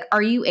ask like,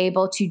 are you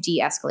able to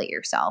de-escalate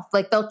yourself?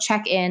 Like they'll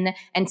check in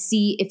and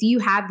see if you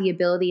have the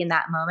ability in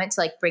that moment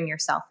to like bring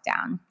yourself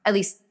down. At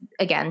least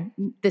again,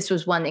 this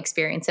was one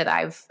experience that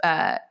I've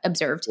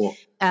observed. Cool.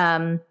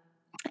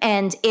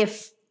 And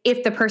if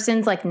the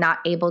person's like not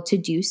able to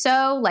do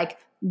so, like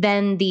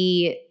then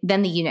the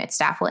unit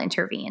staff will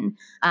intervene.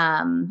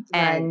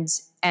 And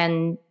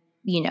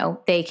you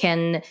know, they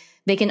can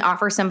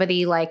offer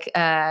somebody like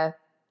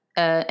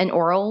an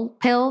oral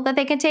pill that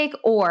they can take,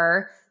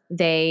 or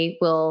they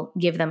will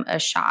give them a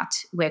shot,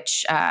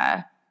 which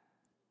at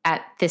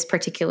this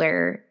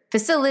particular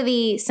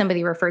facility,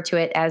 somebody referred to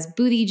it as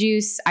booty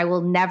juice. I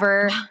will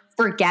never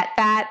forget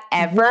that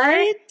ever.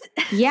 What?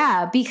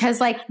 Yeah,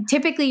 because like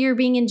typically you're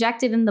being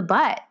injected in the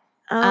butt.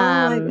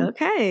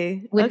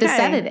 Okay. With the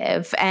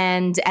sedative.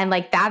 And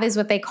like that is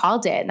what they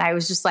called it. And I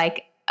was just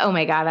like, oh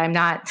my God, I'm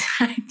not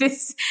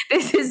this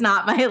is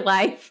not my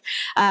life.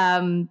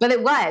 But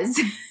it was.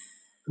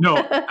 No,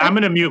 I'm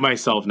going to mute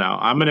myself now.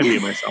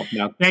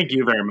 Thank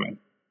you very much.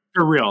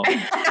 For real.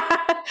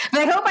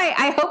 But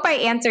I hope I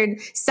answered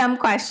some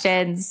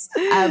questions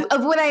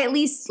of what I at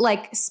least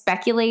like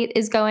speculate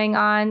is going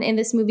on in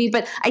this movie.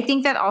 But I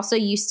think that also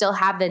you still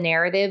have the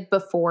narrative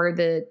before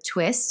the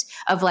twist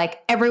of like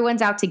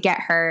everyone's out to get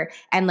her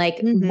and like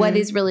what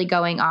is really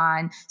going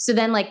on. So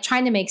then like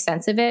trying to make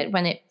sense of it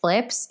when it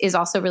flips is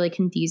also really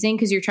confusing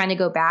because you're trying to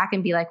go back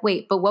and be like,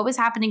 wait, but what was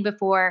happening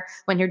before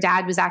when her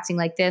dad was acting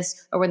like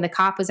this or when the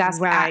cop was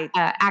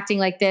acting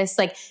like this?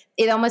 Like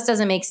it almost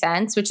doesn't make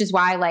sense, which is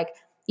why like,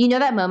 you know,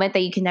 that moment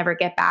that you can never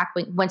get back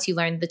once you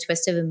learn the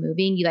twist of a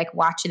movie and you like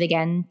watch it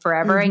again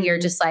forever. And you're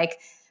just like,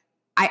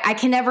 I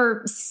can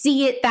never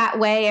see it that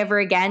way ever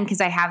again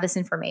because I have this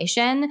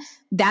information.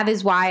 That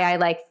is why I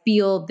like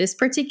feel this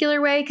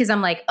particular way. Cause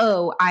I'm like,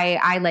 oh,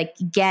 I like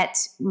get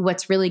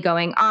what's really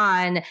going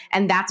on.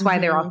 And that's why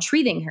they're all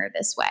treating her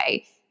this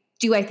way.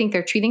 Do I think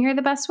they're treating her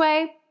the best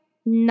way?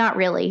 Not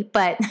really,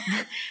 but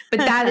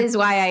that is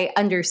why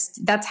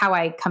that's how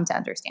I come to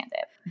understand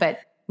it. But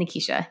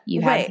Nikisha,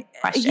 you have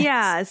questions.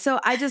 Yeah. So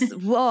I just,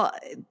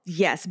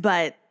 yes,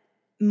 but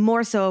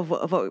more so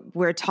of what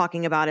we're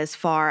talking about as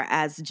far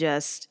as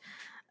just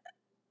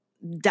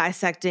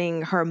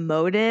dissecting her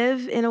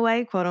motive in a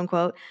way, quote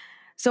unquote.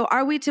 So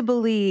are we to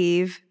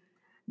believe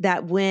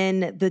that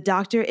when the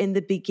doctor in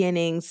the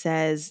beginning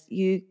says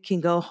you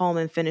can go home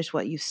and finish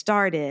what you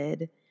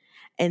started,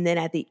 and then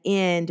at the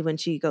end when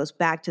she goes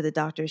back to the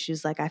doctor,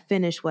 she's like, I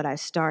finished what I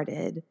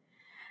started.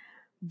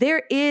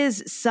 There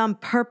is some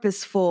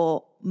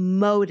purposeful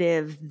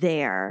motive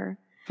there.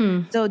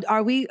 So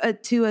are we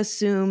to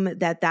assume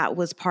that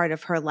was part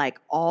of her like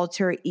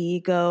alter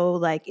ego,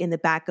 like in the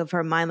back of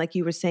her mind, like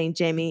you were saying,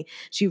 Jamie,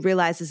 she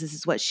realizes this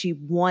is what she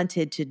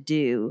wanted to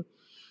do.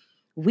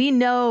 We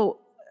know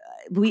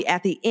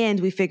at the end,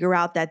 we figure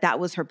out that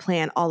was her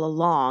plan all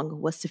along,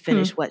 was to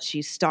finish what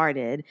she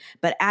started.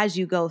 But as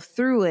you go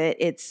through it,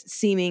 it's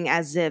seeming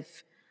as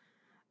if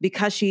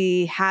because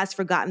she has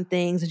forgotten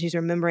things and she's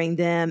remembering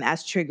them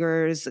as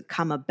triggers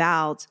come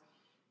about.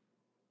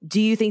 Do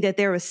you think that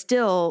there was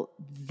still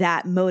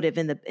that motive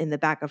in the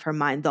back of her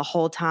mind the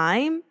whole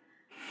time?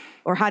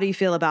 Or how do you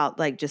feel about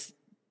like just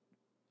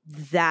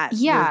that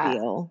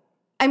reveal?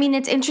 I mean,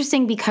 it's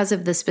interesting because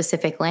of the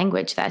specific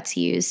language that's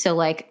used. So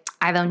like,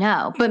 I don't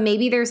know, but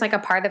maybe there's like a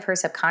part of her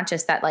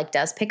subconscious that like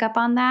does pick up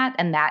on that.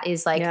 And that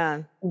is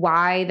like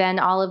why then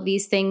all of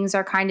these things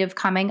are kind of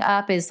coming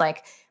up is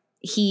like,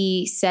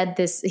 he said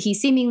this, he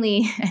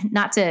seemingly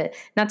not to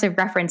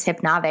reference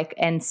Hypnotic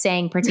and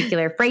saying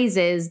particular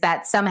phrases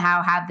that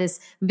somehow have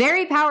this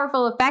very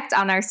powerful effect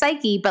on our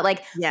psyche. But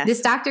like this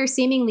doctor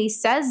seemingly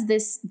says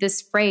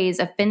this phrase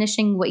of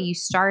finishing what you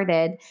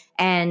started.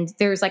 And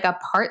there's like a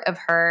part of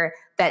her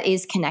that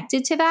is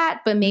connected to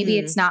that, but maybe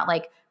it's not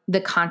like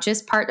the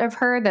conscious part of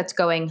her that's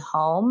going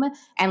home.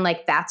 And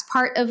like, that's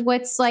part of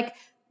what's like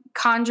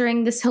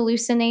conjuring this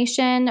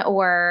hallucination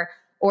or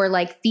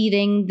like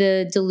feeding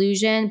the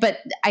delusion. But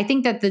I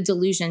think that the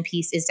delusion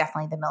piece is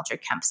definitely the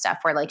Mildred Kemp stuff,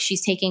 where like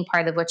she's taking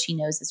part of what she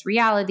knows is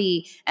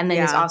reality and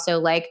then is also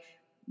like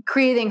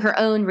creating her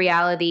own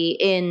reality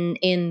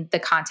in the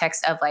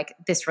context of like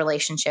this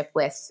relationship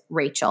with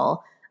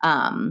Rachel.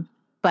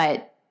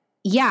 But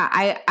yeah,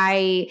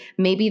 I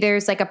maybe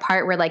there's like a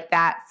part where like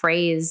that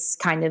phrase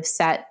kind of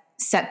set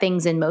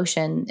things in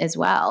motion as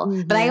well.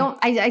 Mm-hmm. But I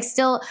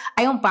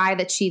don't buy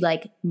that she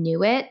like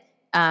knew it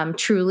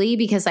truly,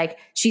 because like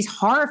she's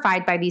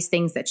horrified by these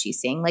things that she's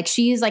seeing. Like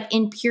she is like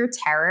in pure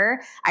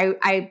terror.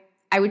 I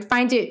would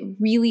find it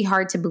really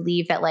hard to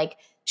believe that like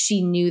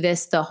she knew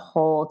this the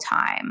whole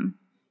time.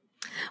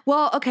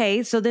 Well,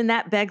 okay, so then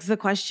that begs the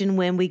question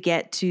when we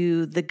get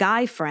to the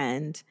guy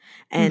friend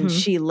and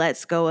she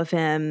lets go of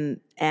him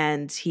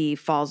and he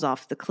falls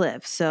off the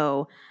cliff.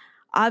 So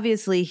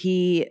obviously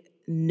he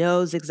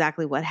knows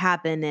exactly what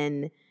happened,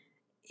 and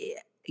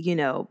you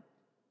know,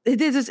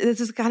 this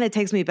just kind of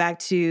takes me back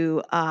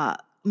to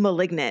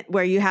Malignant,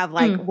 where you have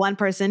like one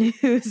person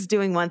who's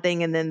doing one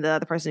thing and then the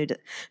other person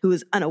who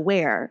is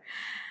unaware.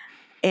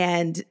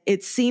 And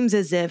it seems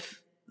as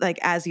if, like,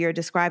 as you're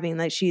describing,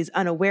 like she's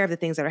unaware of the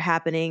things that are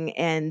happening.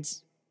 And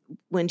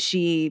when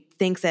she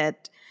thinks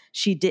that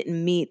she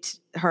didn't meet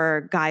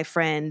her guy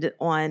friend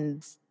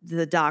on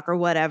the dock or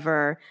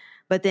whatever,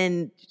 but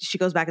then she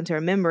goes back into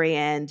her memory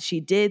and she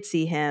did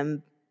see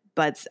him,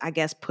 but I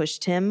guess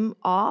pushed him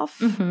off.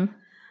 Mm-hmm.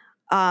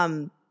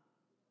 I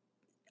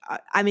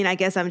mean, I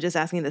guess I'm just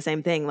asking the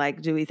same thing.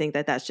 Like, do we think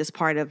that that's just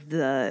part of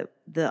the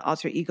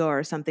alter ego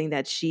or something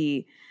that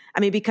she, I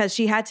mean, because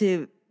she had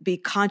to be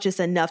conscious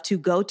enough to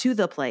go to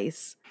the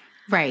place,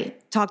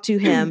 right? Talk to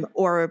him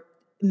or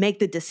make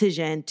the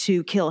decision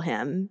to kill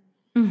him.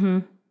 Mm-hmm.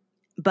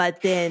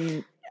 But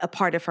then a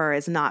part of her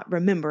is not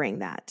remembering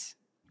that.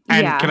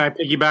 And can I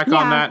piggyback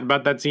on that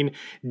about that scene?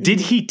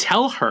 Did he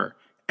tell her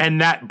and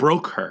that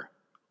broke her?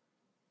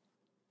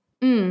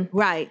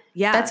 Right.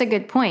 Yeah. That's a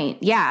good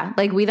point. Yeah.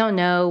 Like we don't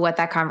know what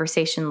that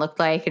conversation looked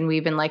like, and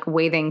we've been like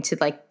waiting to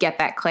like get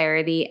that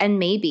clarity. And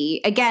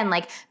maybe, again,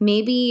 like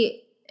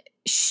maybe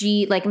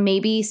she, like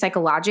maybe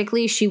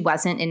psychologically she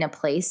wasn't in a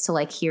place to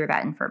like hear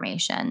that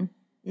information.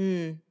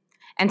 And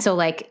so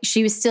like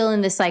she was still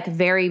in this like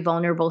very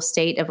vulnerable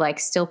state of like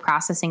still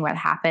processing what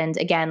happened,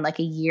 again, like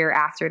a year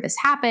after this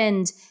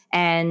happened,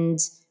 and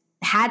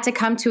had to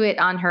come to it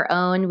on her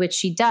own, which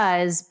she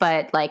does,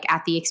 but like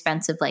at the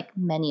expense of like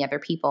many other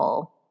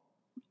people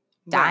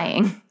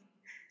dying. Right.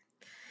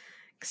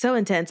 So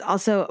intense.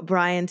 Also,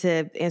 Brian,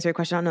 to answer your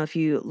question, I don't know if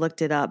you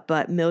looked it up,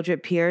 but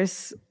Mildred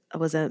Pierce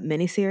was a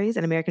miniseries,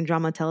 an American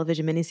drama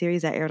television miniseries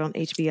that aired on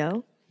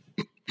HBO.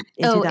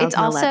 It's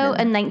also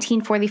a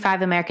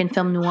 1945 American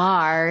film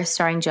noir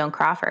starring Joan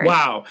Crawford.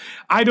 Wow.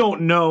 I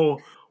don't know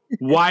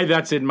why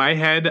that's in my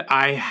head.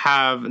 I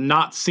have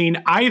not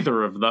seen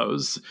either of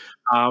those.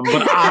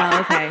 But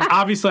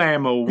obviously I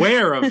am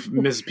aware of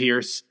Ms.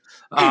 Pierce.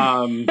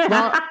 Well,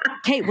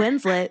 Kate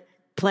Winslet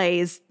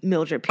plays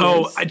Mildred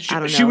Pierce.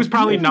 She was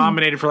probably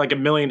nominated for like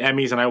 1 million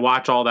Emmys, and I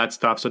watch all that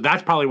stuff. So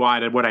that's probably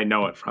what I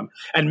know it from.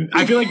 And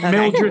I feel like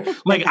Mildred,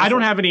 like I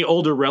don't have any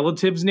older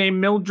relatives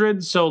named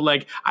Mildred. So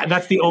like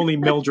that's the only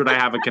Mildred I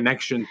have a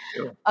connection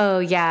to. Oh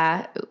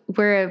yeah.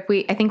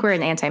 I think we're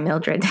an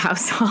anti-Mildred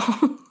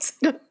household.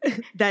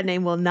 That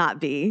name will not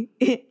be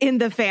in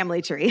the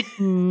family tree.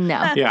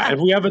 No. Yeah. If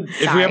we have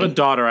a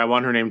daughter, I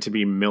want her name to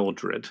be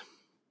Mildred.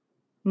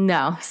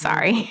 No,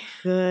 sorry.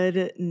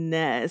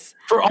 Goodness.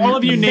 For all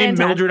of you named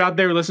Mildred out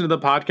there who listen to the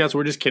podcast,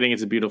 we're just kidding.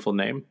 It's a beautiful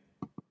name.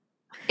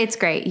 It's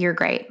great. You're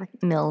great.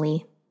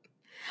 Millie.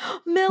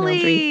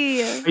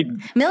 Millie.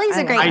 Millie's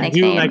a great nickname. I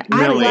do like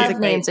Millie. I love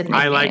names with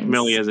nicknames. I like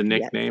Millie as a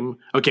nickname.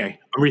 Yeah. Okay.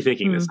 I'm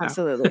rethinking this now.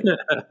 Absolutely.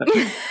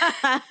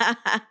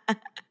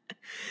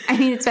 I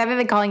mean, it's better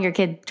than calling your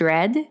kid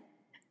Dread.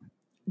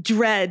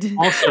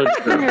 Also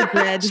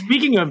Dread.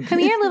 Speaking of, come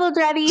here, little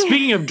Dready.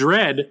 Speaking of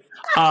Dread,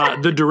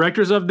 the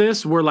directors of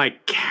this were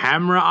like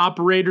camera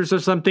operators or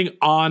something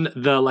on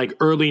the like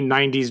early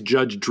 90s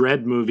Judge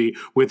Dredd movie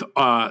with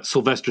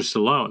Sylvester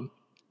Stallone.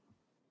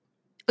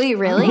 Wait,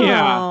 really?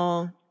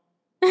 Yeah.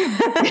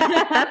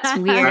 That's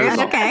weird.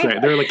 Okay.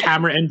 Great. They're like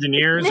camera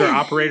engineers or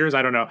operators.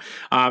 I don't know.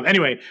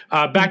 Anyway,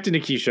 back to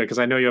Nikisha, because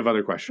I know you have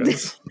other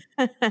questions.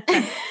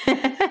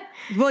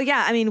 Well,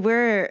 yeah, I mean,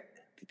 we're,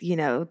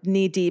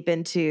 knee deep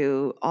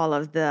into all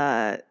of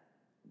the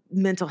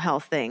mental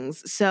health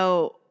things.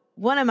 So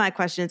one of my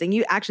questions, and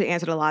you actually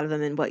answered a lot of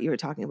them in what you were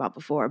talking about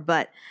before,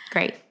 but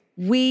great.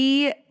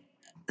 We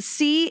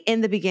see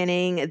in the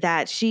beginning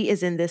that she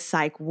is in this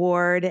psych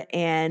ward,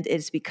 and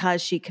it's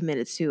because she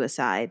committed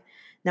suicide.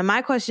 Now,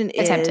 my question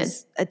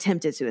is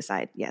attempted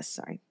suicide. Yes,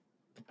 sorry.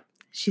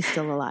 She's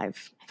still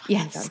alive.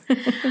 Yes.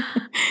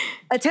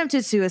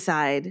 Attempted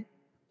suicide.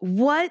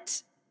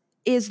 What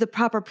is the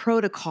proper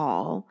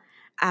protocol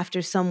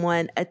after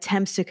someone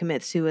attempts to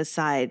commit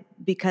suicide?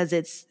 Because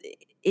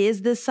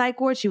is this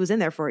psych ward? She was in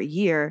there for a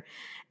year,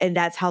 and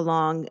that's how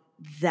long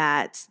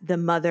that the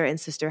mother and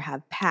sister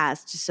have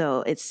passed.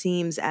 So it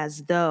seems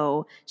as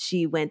though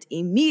she went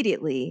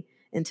immediately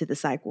into the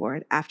psych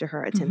ward after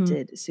her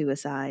attempted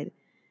suicide.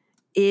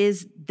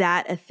 Is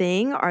that a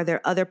thing? Are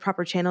there other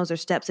proper channels or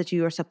steps that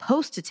you are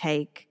supposed to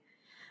take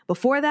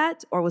before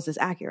that, or was this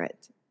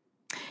accurate?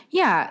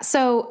 Yeah,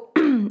 so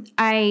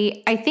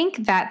I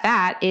think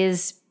that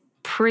is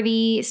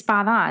pretty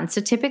spot on.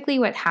 So typically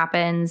what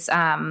happens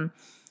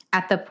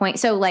at the point,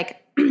 so like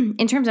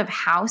in terms of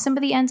how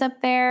somebody ends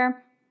up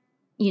there,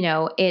 you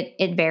know,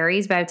 it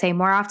varies, but I would say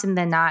more often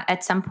than not,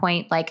 at some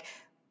point, like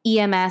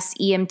EMS,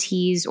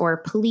 EMTs, or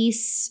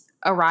police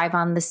arrive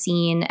on the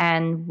scene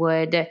and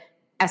would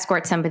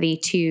escort somebody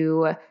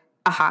to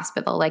a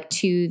hospital, like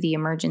to the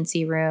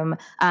emergency room.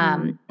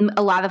 A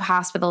lot of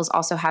hospitals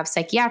also have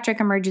psychiatric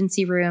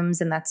emergency rooms,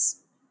 and that's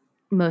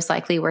most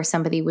likely where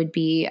somebody would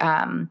be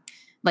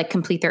like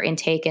complete their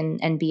intake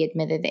and be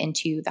admitted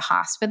into the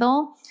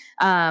hospital.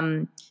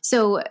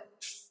 So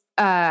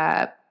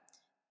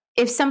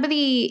if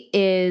somebody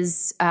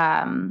is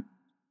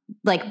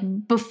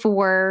like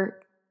before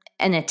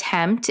an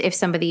attempt, if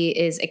somebody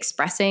is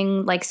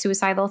expressing like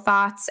suicidal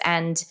thoughts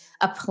and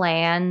a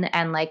plan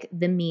and like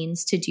the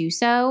means to do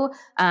so,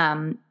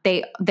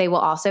 they will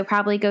also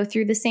probably go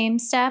through the same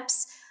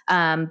steps.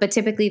 But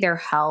typically they're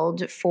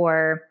held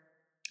for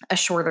a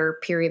shorter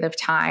period of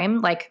time,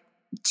 like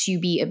to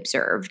be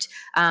observed.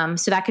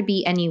 So that could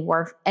be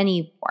anywhere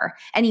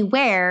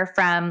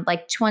from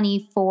like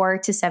 24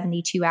 to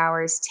 72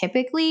 hours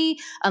typically,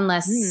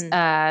 unless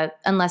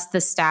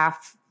the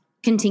staff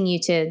continue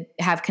to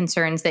have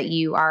concerns that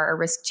you are a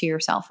risk to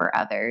yourself or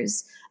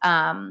others.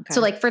 So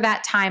like for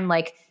that time,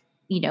 like,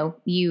 you know,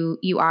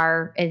 you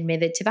are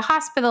admitted to the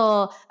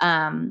hospital.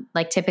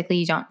 Like typically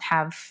you don't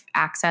have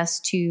access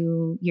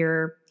to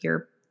your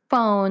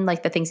phone,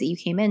 like the things that you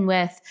came in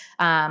with.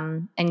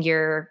 And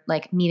you're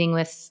like meeting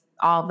with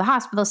all of the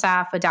hospital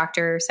staff, a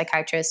doctor,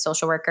 psychiatrist,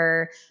 social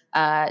worker,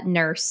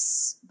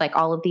 nurse, like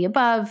all of the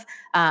above.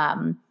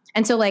 And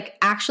so like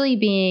actually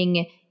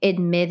being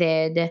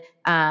admitted,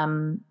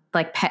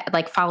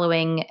 like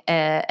following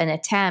an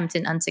attempt,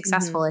 an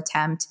unsuccessful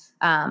attempt,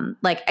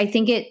 like I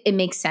think it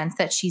makes sense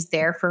that she's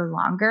there for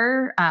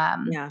longer,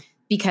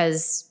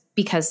 because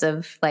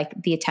of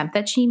like the attempt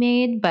that she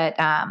made. But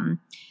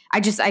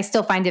I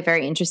still find it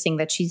very interesting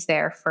that she's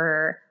there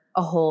for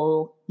a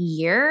whole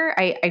year.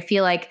 I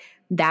feel like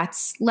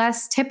that's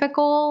less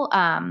typical.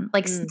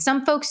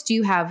 Some folks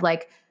do have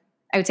like,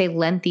 I would say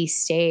lengthy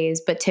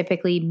stays, but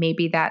typically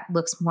maybe that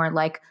looks more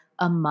like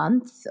a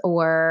month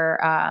or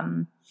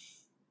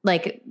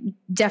like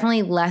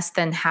definitely less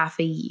than half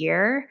a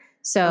year.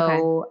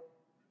 So,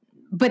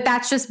 but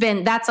that's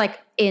like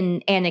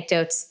in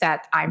anecdotes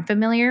that I'm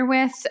familiar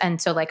with.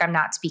 And so like, I'm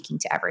not speaking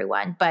to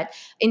everyone, but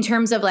in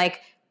terms of like,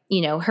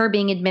 you know, her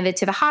being admitted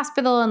to the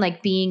hospital and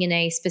like being in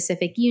a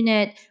specific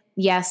unit,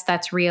 yes,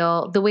 that's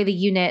real. The way the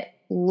unit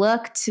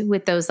looked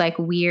with those like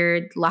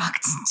weird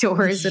locked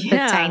doors with the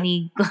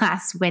tiny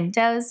glass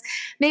windows,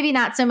 maybe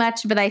not so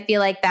much, but I feel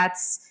like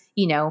that's,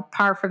 you know,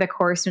 par for the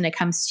course when it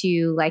comes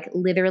to like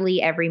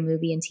literally every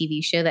movie and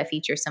TV show that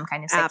features some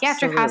kind of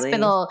psychiatric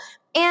hospital.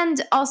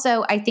 And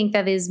also I think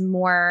that is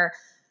more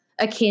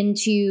akin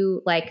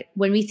to like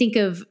when we think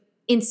of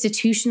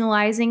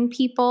institutionalizing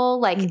people,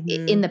 like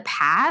in the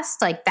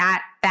past, like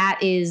that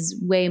is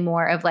way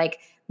more of like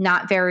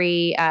not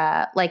very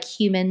like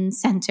human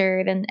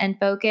centered and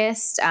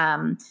focused.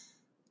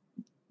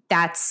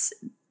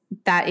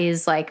 That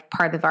is like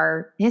part of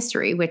our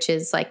history, which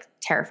is like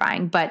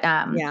terrifying. But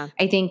I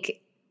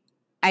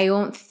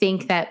don't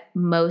think that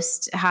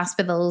most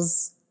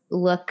hospitals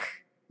look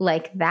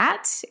like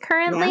that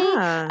currently.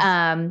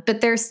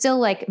 But there's still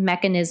like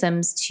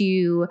mechanisms to,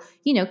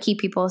 you know, keep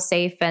people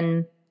safe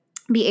and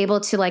be able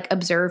to like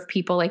observe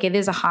people. Like it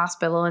is a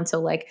hospital. And so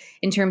like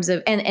in terms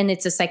of, and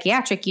it's a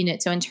psychiatric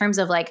unit. So in terms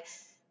of like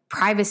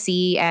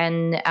privacy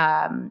and,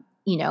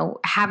 you know,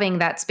 having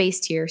that space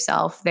to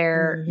yourself,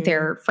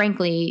 there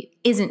frankly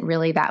isn't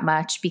really that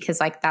much, because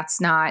like that's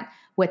not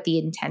what the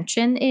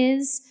intention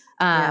is,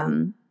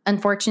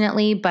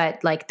 unfortunately.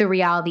 But like the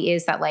reality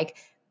is that like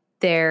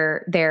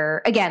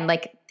they're again,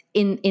 like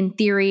in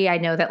theory, I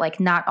know that like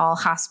not all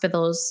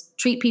hospitals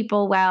treat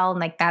people well, and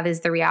like that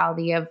is the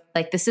reality of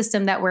like the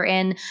system that we're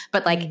in.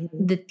 But like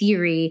the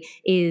theory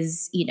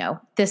is, you know,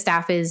 the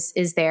staff is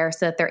there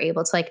so that they're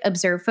able to like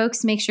observe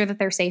folks, make sure that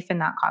they're safe and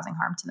not causing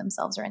harm to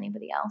themselves or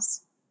anybody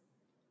else.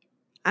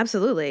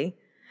 Absolutely.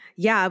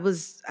 Yeah,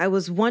 I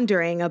was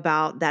wondering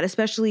about that,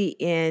 especially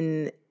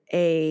in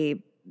a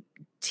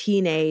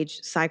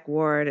teenage psych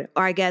ward,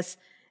 or I guess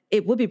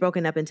it would be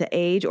broken up into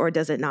age, or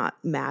does it not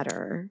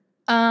matter?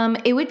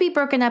 It would be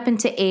broken up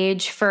into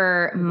age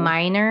for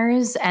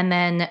minors and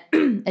then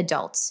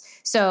adults.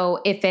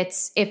 So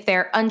if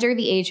they're under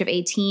the age of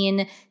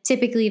 18,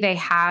 typically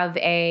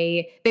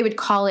they would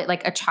call it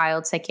like a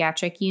child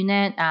psychiatric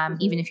unit.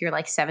 Even if you're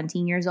like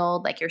 17 years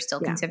old, like you're still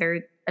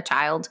considered a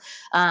child.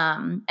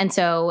 And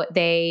so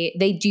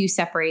they do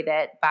separate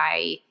it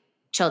by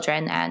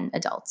children and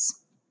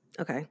adults.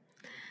 Okay.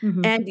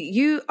 Mm-hmm. And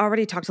you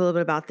already talked a little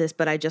bit about this,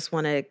 but I just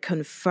want to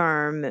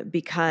confirm,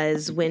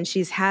 because when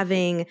she's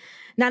having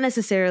not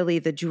necessarily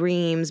the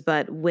dreams,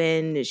 but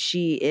when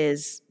she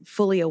is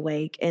fully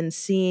awake and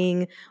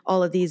seeing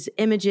all of these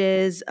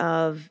images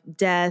of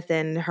death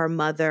and her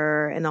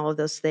mother and all of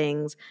those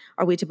things,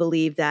 are we to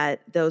believe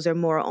that those are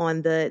more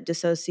on the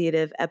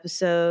dissociative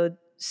episode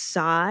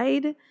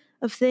side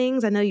of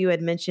things? I know you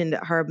had mentioned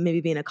her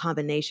maybe being a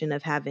combination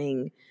of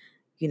having,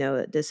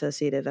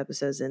 dissociative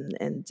episodes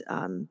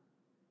and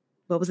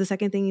what was the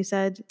second thing you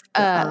said?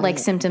 Like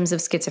symptoms of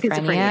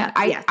schizophrenia.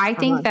 I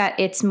think that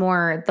it's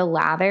more the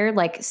latter.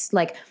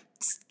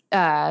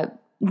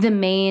 The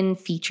main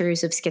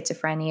features of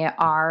schizophrenia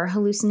are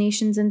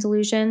hallucinations and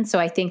delusions. So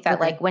I think that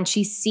like when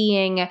she's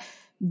seeing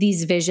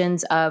these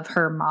visions of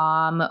her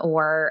mom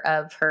or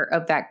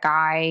of that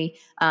guy,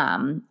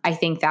 I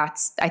think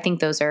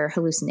those are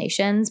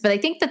hallucinations. But I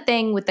think the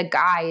thing with the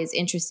guy is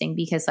interesting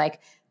because like,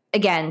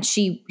 again,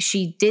 she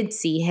did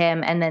see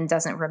him and then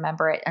doesn't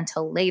remember it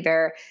until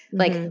later.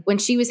 Like when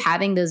she was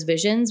having those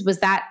visions, was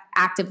that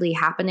actively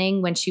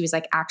happening when she was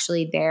like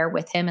actually there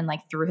with him and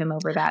like threw him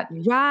over that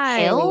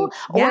hill?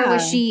 Or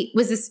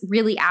was this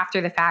really after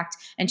the fact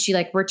and she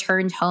like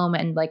returned home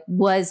and like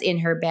was in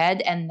her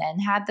bed and then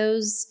had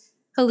those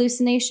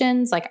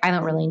hallucinations? Like, I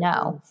don't really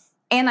know.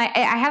 And I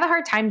have a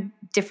hard time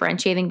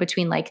differentiating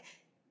between like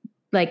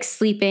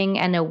sleeping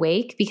and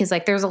awake, because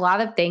like there's a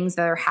lot of things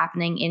that are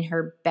happening in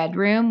her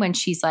bedroom when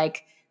she's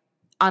like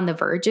on the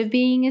verge of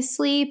being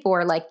asleep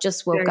or like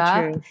just woke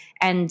up.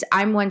 And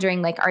I'm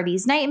wondering like, are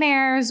these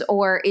nightmares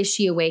or is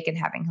she awake and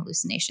having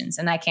hallucinations?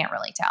 And I can't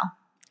really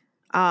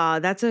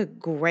tell. That's a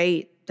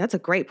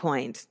great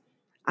point.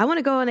 I want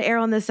to go on the air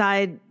on the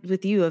side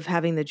with you of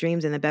having the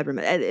dreams in the bedroom.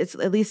 It's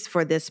at least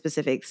for this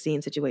specific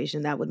scene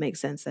situation, that would make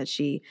sense that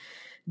she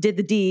did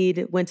the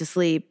deed, went to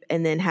sleep,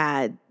 and then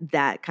had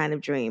that kind of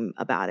dream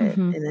about it,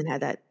 and then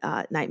had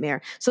that nightmare.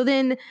 So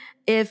then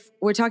if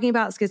we're talking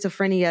about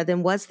schizophrenia,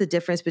 then what's the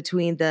difference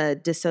between the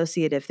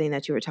dissociative thing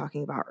that you were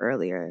talking about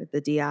earlier,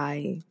 the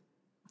DID?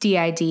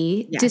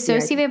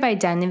 Dissociative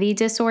identity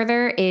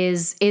disorder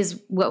is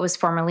what was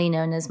formerly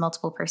known as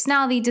multiple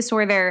personality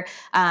disorder,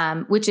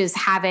 which is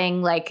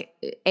having like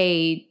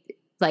a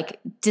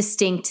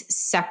distinct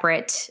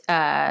separate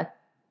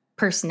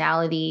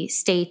personality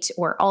state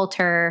or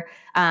alter.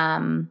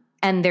 And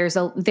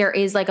there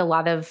is like a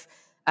lot of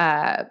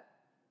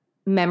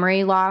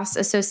memory loss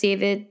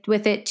associated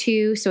with it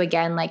too. So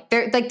again,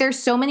 there's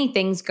so many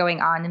things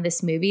going on in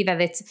this movie that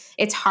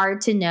it's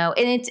hard to know.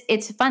 And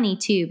it's funny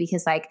too,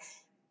 because like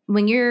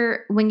when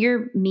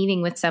you're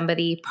meeting with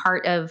somebody,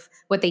 part of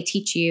what they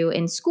teach you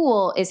in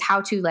school is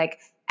how to like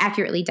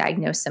accurately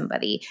diagnose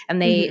somebody.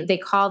 And they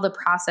call the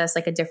process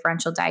like a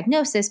differential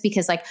diagnosis,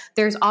 because like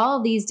there's all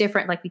of these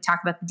different, like we talk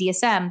about the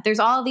DSM, there's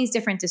all of these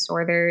different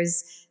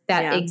disorders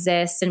that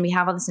exist and we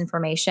have all this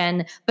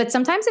information, but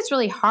sometimes it's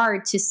really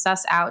hard to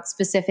suss out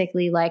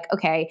specifically like,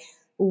 okay,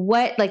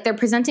 what, like they're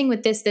presenting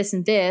with this, this,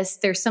 and this,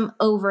 there's some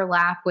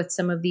overlap with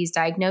some of these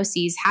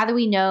diagnoses. How do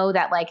we know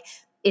that like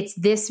it's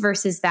this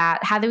versus that?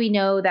 How do we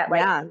know that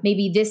like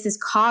maybe this is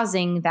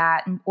causing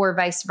that or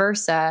vice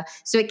versa?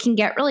 So it can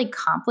get really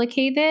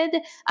complicated.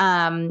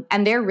 And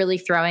they're really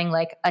throwing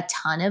like a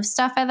ton of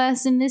stuff at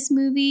us in this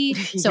movie.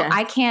 So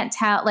I can't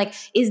tell, like,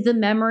 is the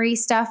memory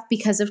stuff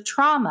because of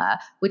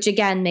trauma, which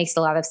again makes a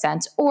lot of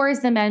sense? Or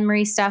is the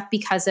memory stuff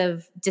because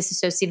of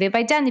dissociative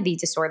identity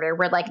disorder,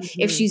 where like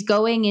if she's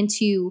going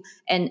into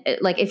and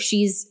like if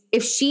she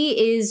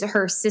is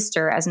her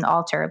sister as an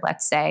alter,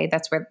 let's say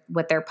that's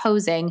what they're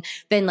posing,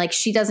 then like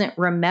she doesn't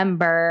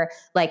remember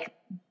like,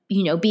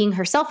 you know, being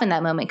herself in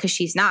that moment because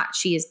she's not,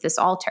 she is this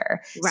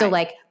alter. Right. So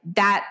like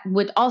that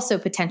would also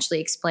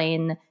potentially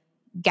explain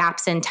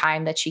gaps in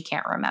time that she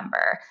can't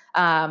remember.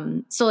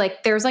 So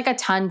like there's like a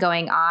ton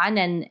going on,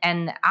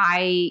 and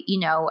I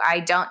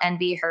don't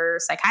envy her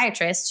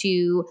psychiatrist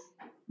who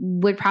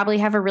would probably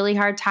have a really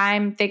hard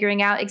time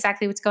figuring out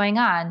exactly what's going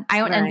on. I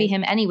don't envy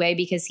him anyway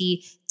because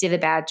he did a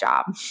bad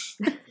job.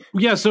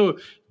 Yeah. So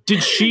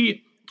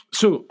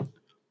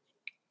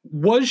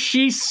was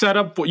she set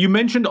up for, you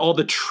mentioned all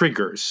the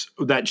triggers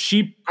that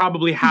she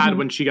probably had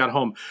when she got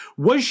home.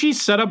 Was she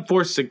set up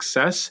for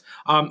success?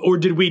 Or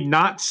did we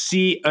not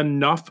see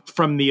enough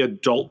from the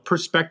adult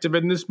perspective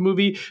in this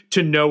movie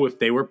to know if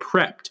they were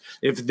prepped,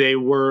 if they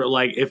were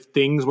like, if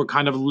things were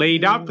kind of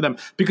laid out for them?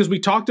 Because we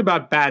talked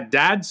about bad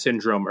dad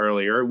syndrome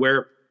earlier,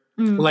 where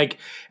like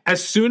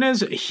as soon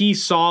as he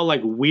saw like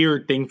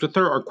weird things with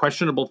her or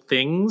questionable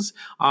things,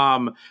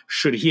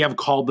 should he have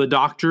called the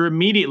doctor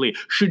immediately?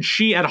 Should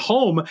she at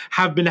home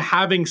have been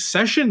having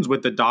sessions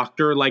with the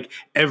doctor like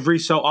every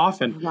so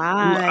often?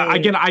 Right.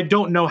 Again, I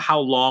don't know how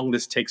long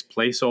this takes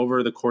place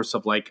over the course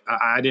of like,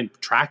 I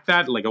didn't track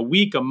that, like a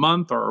week, a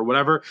month or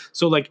whatever.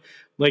 So like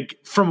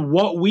from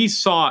what we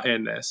saw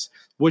in this,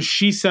 was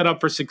she set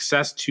up for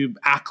success to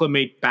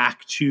acclimate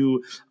back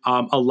to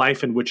a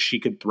life in which she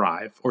could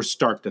thrive or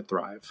start to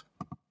thrive?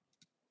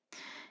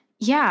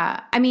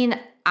 Yeah. I mean,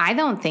 I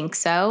don't think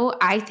so.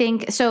 I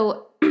think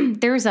so.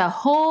 There's a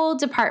whole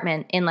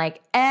department in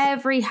like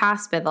every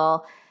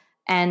hospital,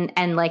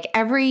 and like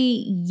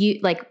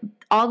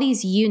all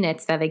these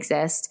units that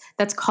exist,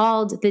 that's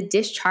called the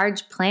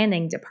discharge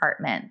planning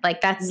department. Like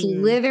that's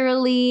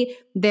literally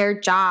their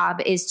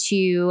job is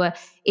to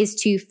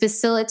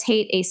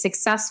facilitate a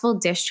successful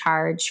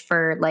discharge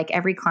for like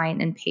every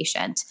client and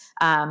patient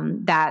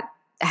that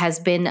has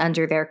been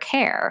under their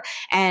care.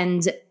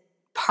 And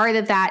part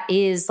of that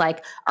is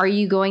like, are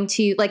you going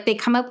to, like, they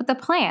come up with a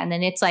plan,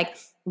 and it's like,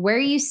 where are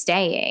you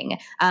staying?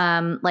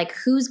 Like,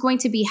 who's going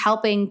to be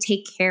helping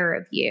take care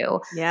of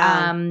you?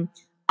 Yeah.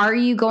 Are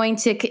you going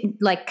to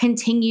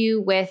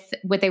continue with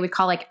what they would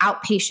call like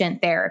outpatient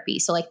therapy?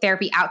 So like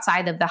therapy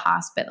outside of the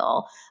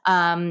hospital.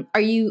 Are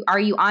you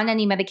on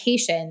any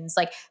medications?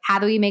 Like, how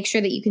do we make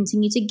sure that you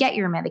continue to get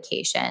your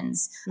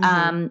medications?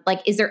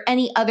 Like, is there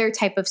any other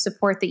type of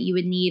support that you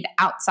would need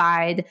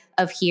outside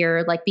of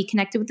here? Like, be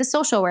connected with a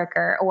social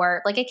worker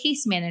or like a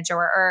case manager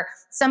or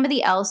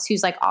somebody else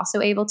who's like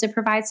also able to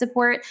provide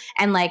support.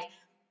 And like,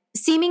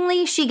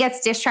 seemingly she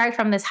gets discharged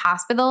from this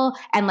hospital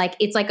and like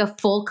it's like a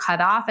full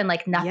cutoff and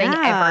like nothing ever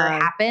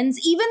happens,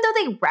 even though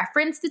they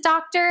reference the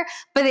doctor,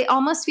 but it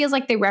almost feels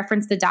like they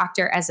reference the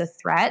doctor as a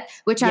threat,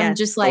 which I'm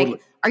just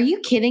like, are you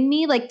kidding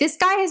me? Like, this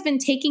guy has been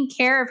taking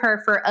care of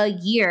her for a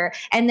year,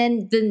 and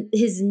then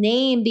his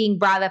name being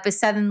brought up is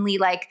suddenly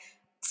like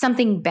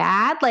something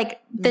bad. Like,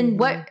 then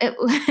what?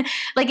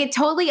 Like, it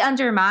totally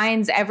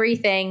undermines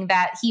everything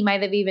that he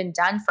might have even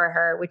done for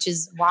her, which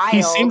is wild.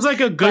 He seems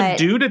like a good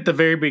dude at the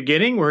very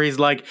beginning, where he's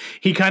like,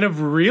 he kind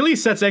of really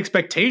sets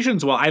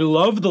expectations well. I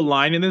love the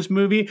line in this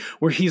movie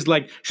where she's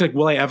like,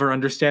 will I ever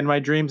understand my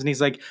dreams? And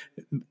he's like,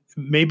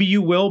 maybe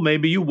you will,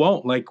 maybe you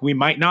won't. Like, we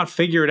might not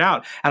figure it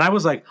out. And I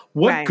was like,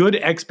 what good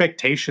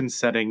expectation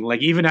setting.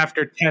 Like, even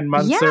after 10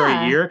 months or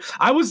a year,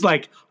 I was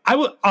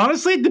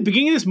honestly at the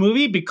beginning of this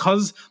movie,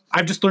 because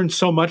I've just learned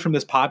so much from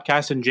this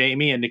podcast and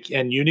Jamie and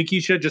you,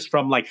 Nikisha, just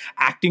from like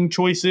acting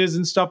choices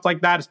and stuff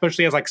like that,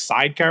 especially as like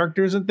side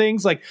characters and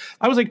things. Like,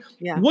 I was like,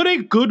 what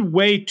a good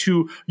way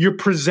to, you're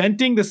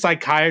presenting the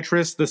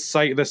psychiatrist, the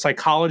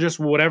psychologist,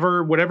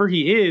 whatever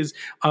he is,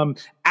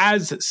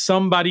 as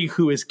somebody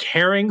who is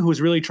caring, who's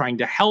really trying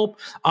to help,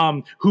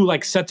 who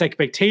like sets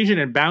expectation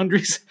and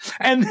boundaries,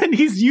 and then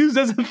he's used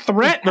as a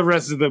threat the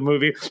rest of the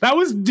movie. That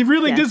was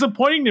really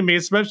disappointing to me,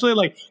 especially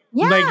like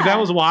that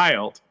was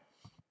wild.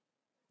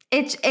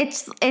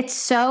 It's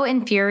so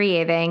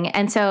infuriating.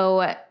 And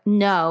so,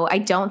 no, I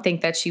don't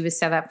think that she was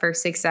set up for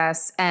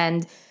success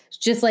and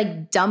just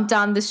like dumped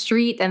on the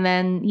street, and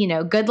then, you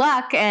know, good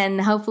luck and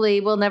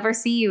hopefully we'll never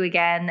see you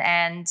again.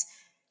 And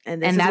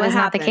that is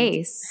not the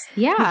case.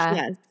 Yeah.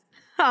 Yes.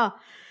 Oh,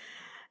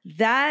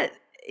 that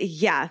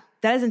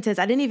is intense.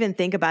 I didn't even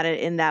think about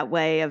it in that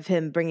way of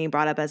him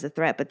brought up as a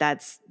threat, but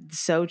that's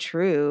so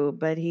true.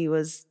 But he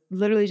was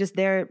literally just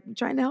there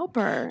trying to help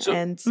her. So,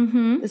 and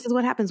this is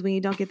what happens when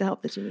you don't get the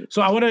help that you need.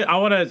 So I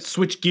want to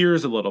switch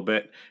gears a little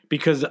bit,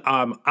 because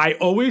I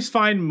always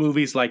find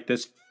movies like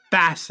this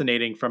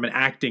fascinating from an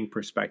acting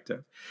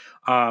perspective.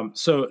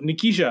 So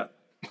Nikisha,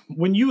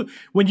 when you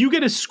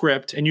get a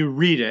script and you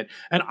read it,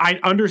 and I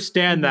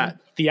understand that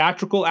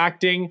theatrical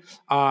acting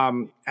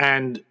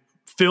and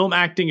film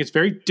acting is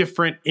very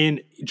different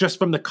in just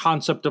from the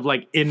concept of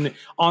like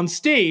on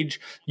stage,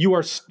 you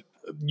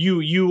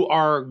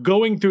are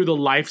going through the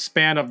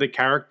lifespan of the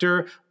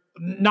character,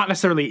 not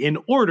necessarily in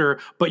order,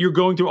 but you're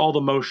going through all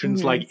the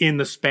motions like in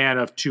the span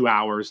of 2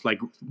 hours, like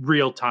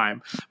real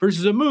time,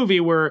 versus a movie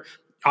where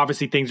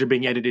obviously things are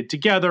being edited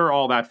together,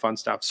 all that fun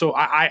stuff. So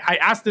I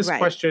asked this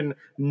question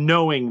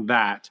knowing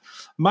that.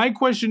 My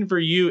question for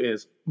you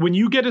is, when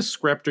you get a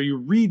script or you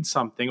read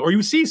something or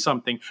you see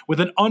something with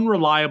an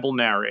unreliable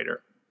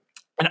narrator,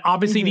 and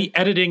obviously the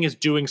editing is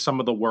doing some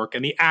of the work,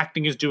 and the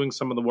acting is doing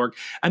some of the work,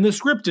 and the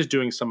script is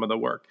doing some of the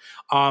work,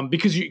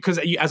 because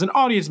as an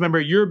audience member,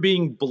 you're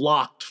being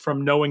blocked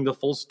from knowing the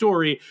full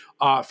story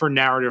for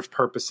narrative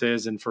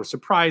purposes and for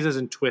surprises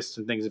and twists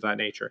and things of that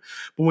nature.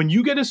 But when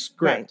you get a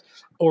script,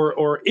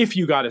 or if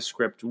you got a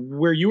script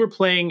where you were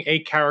playing a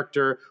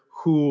character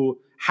who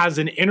has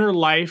an inner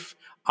life,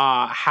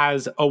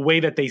 has a way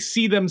that they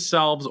see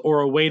themselves or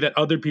a way that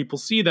other people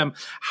see them,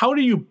 how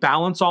do you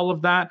balance all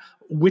of that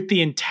with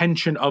the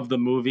intention of the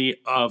movie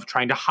of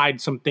trying to hide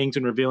some things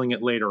and revealing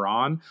it later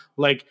on?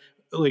 Like,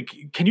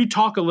 can you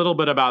talk a little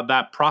bit about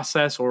that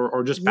process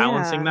or just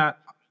balancing that?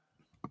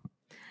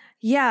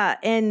 Yeah.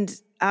 And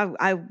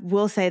I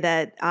will say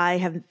that I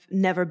have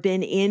never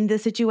been in the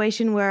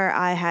situation where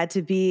I had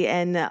to be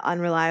an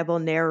unreliable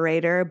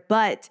narrator,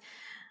 but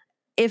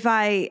if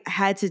I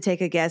had to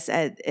take a guess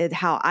at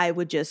how I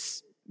would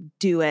just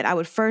do it, I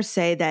would first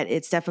say that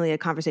it's definitely a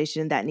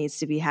conversation that needs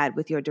to be had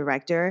with your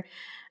director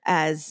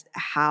as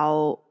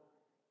how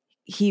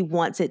he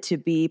wants it to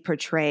be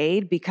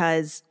portrayed.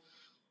 Because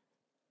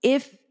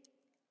if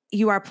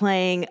you are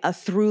playing a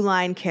through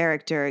line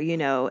character, you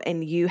know,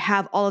 and you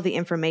have all of the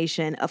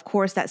information, of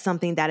course, that's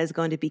something that is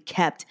going to be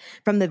kept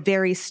from the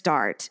very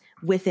start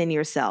within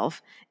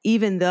yourself,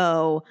 even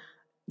though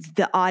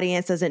the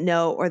audience doesn't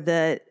know or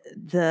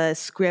the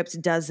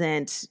script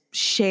doesn't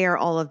share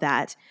all of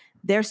that.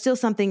 there's still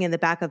something in the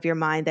back of your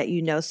mind that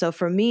you know. So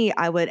for me,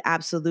 I would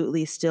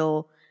absolutely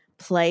still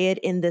play it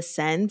in the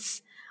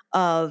sense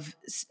of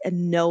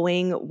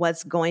knowing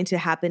what's going to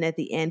happen at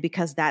the end,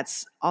 because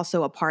that's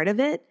also a part of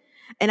it.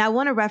 And I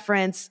want to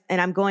reference,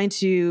 and I'm going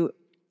to,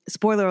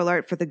 spoiler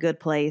alert for The Good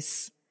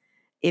Place,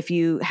 if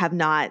you have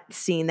not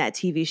seen that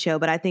TV show,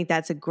 but I think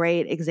that's a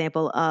great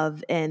example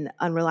of an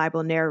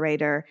unreliable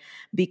narrator,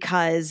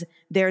 because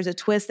there's a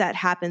twist that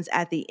happens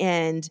at the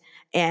end,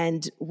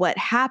 and what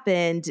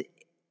happened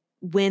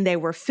when they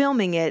were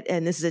filming it,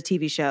 and this is a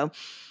TV show,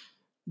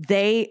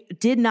 they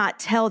did not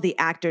tell the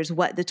actors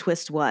what the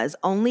twist was.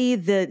 Only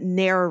the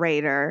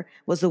narrator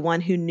was the one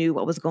who knew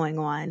what was going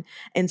on.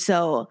 And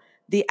so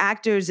the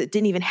actors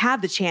didn't even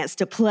have the chance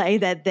to play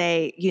that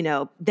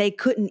they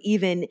couldn't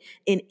even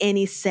in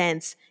any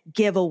sense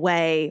give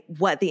away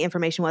what the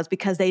information was,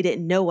 because they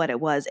didn't know what it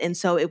was. And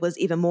so it was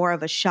even more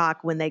of a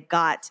shock when they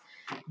got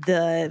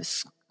the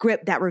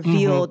script that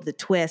revealed the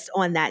twist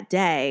on that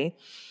day.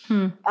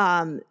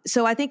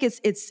 So I think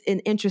it's an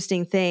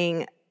interesting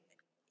thing.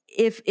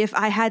 If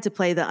I had to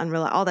play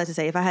all that to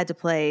say, if I had to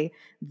play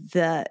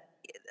the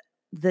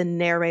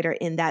narrator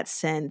in that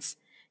sense,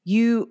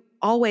 you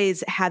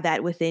always have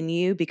that within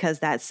you, because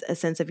that's a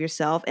sense of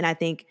yourself. And I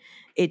think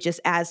it just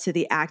adds to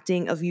the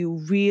acting of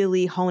you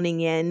really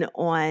honing in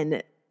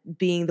on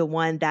being the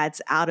one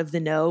that's out of the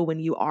know when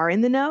you are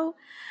in the know.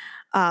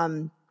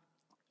 And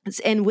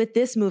with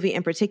this movie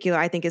in particular,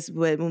 I think is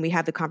when we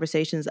have the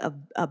conversations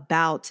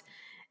about,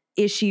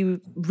 is she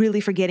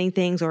really forgetting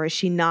things, or is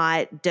she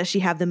not? Does she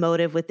have the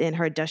motive within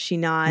her? Does she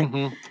not?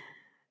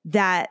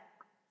 That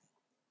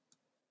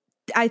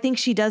I think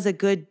she does a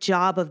good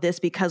job of this,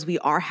 because we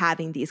are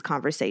having these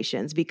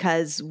conversations,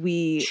 because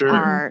we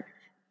are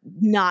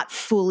not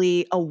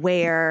fully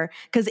aware.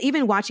 Because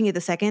even watching it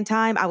the second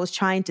time, I was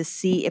trying to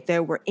see if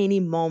there were any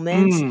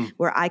moments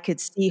where I could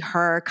see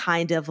her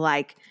kind of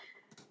like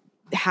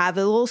have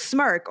a little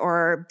smirk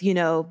or,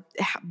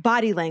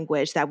 body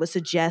language that would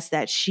suggest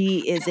that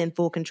she is in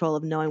full control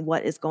of knowing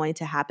what is going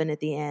to happen at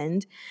the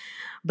end.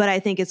 But I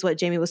think it's what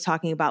Jamie was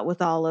talking about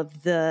with all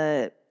of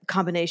the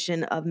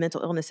combination of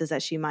mental illnesses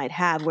that she might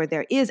have, where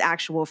there is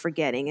actual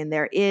forgetting and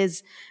there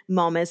is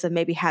moments of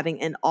maybe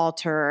having an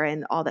alter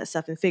and all that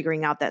stuff and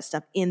figuring out that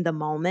stuff in the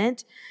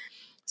moment.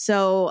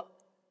 So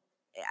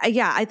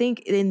yeah, I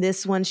think in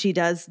this one, she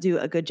does do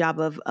a good job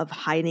of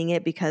hiding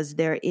it, because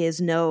there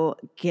is no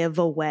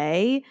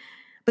giveaway.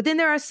 But then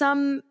there are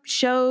some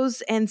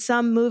shows and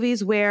some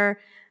movies where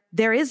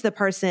there is the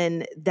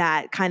person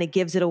that kind of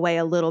gives it away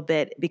a little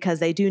bit, because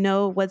they do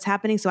know what's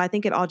happening. So I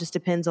think it all just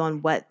depends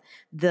on what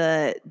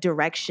the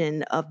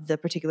direction of the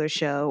particular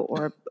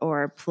show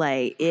or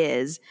play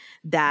is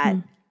that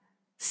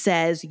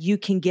says you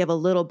can give a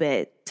little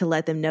bit to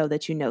let them know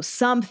that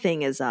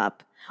something is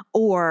up,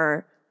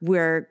 or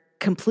we're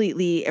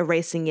completely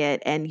erasing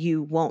it and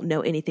you won't know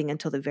anything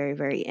until the very,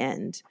 very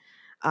end.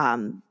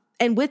 And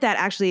with that,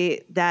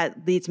 actually,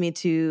 that leads me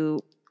to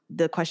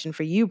the question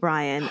for you,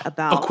 Brian,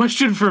 about... A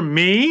question for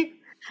me?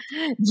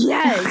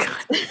 Yes.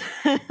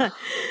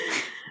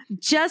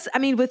 Just,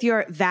 with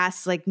your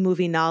vast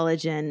movie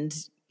knowledge and,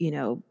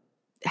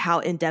 how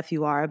in-depth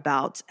you are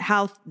about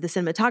how the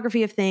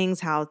cinematography of things,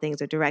 how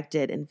things are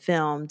directed and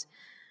filmed.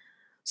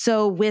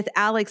 So with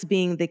Alex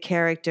being the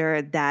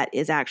character that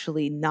is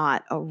actually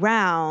not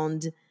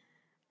around,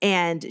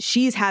 and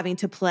she's having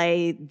to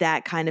play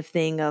that kind of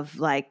thing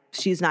of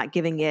she's not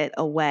giving it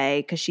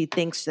away because she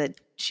thinks that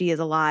she is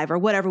alive, or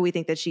whatever we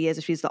think that she is,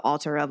 if she's the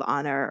altar of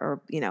honor,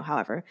 or,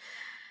 however.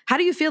 How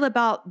do you feel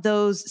about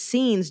those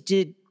scenes?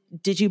 Did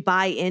you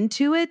buy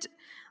into it?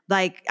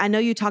 I know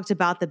you talked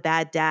about the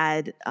bad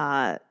dad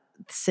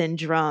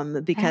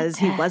syndrome because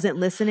he wasn't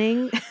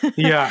listening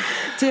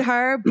to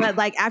her. But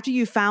after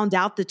you found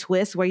out the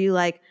twist, were you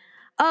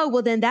oh,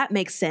 well, then that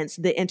makes sense,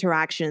 the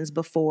interactions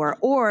before?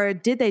 Or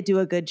did they do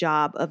a good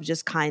job of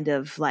just kind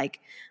of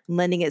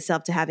lending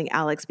itself to having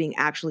Alex being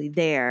actually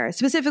there,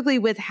 specifically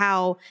with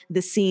how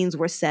the scenes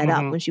were set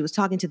up when she was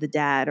talking to the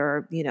dad,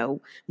 or,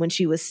 when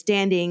she was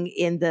standing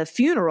in the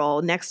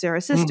funeral next to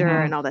her sister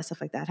and all that stuff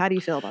like that? How do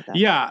you feel about that?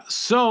 Yeah.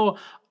 So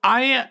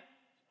I'm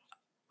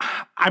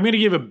going to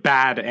give a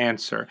bad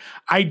answer.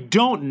 I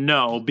don't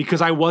know,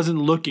 because I wasn't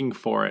looking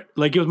for it.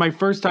 It was my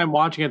first time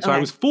watching it, so I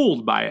was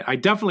fooled by it. I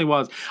definitely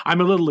was.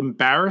 I'm a little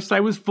embarrassed I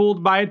was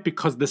fooled by it,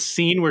 because the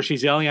scene where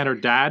she's yelling at her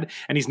dad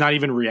and he's not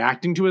even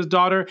reacting to his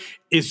daughter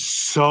is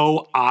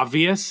so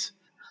obvious.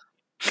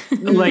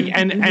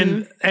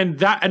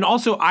 And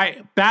also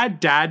bad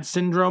dad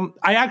syndrome.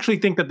 I actually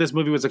think that this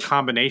movie was a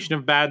combination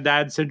of bad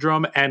dad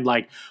syndrome and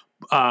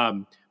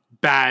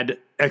bad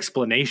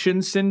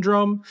explanation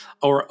syndrome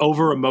or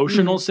over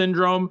emotional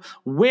syndrome,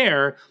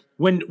 where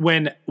when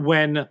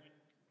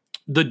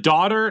the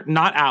daughter,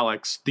 not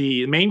Alex,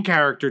 the main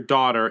character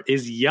daughter,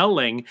 is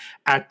yelling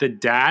at the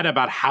dad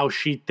about how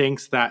she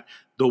thinks that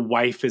the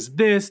wife is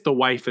this, the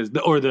wife is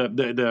or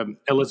the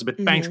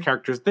Elizabeth Banks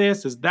character is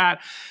this, is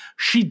that,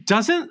 she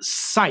doesn't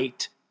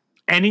cite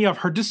any of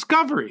her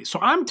discoveries. So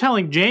I'm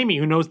telling Jamie,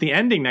 who knows the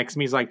ending next to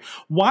me, he's like,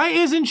 why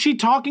isn't she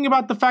talking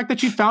about the fact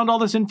that she found all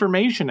this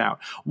information out?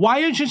 Why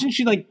isn't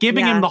she like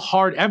giving him the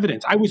hard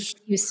evidence? He was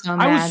so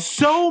mad. I was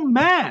so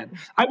mad.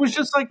 I was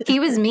just like, he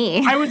was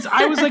me. I was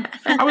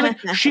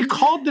like, she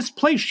called this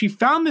place. She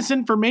found this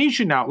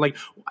information out. Like,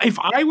 if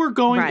I were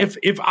going,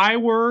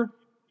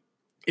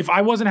 if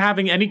I wasn't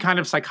having any kind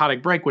of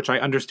psychotic break, which I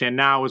understand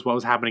now as well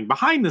as happening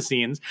behind the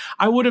scenes,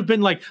 I would have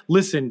been like,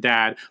 listen,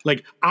 Dad,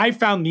 like I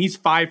found these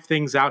 5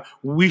 things out.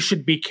 We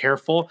should be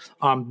careful.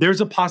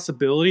 There's a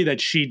possibility that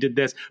she did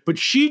this, but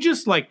she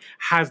just like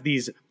has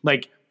these,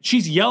 like,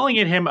 she's yelling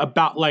at him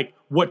about like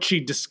what she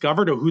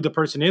discovered or who the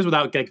person is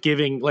without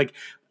giving like,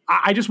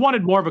 I just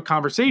wanted more of a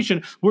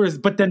conversation.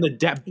 But then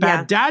the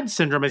bad dad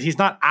syndrome is he's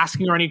not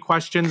asking her any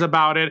questions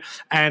about it.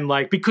 And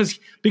like, because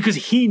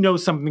he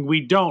knows something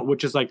we don't,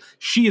 which is like,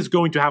 she is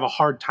going to have a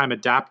hard time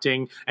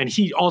adapting. And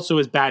he also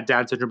is bad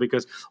dad syndrome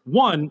because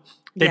one,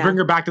 they bring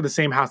her back to the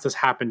same house this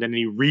happened and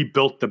he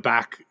rebuilt the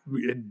back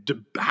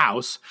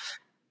house.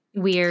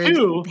 Weird.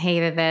 2,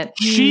 hated it.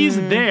 She's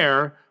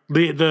there.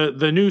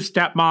 The new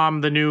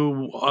stepmom, the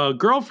new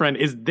girlfriend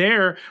is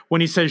there when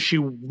he says she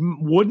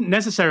wouldn't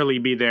necessarily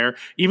be there,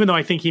 even though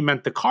I think he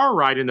meant the car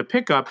ride in the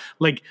pickup.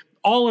 Like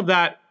all of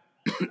that,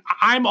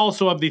 I'm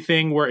also of the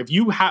thing where if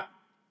you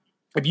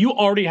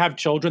already have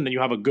children that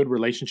you have a good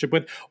relationship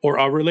with or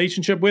a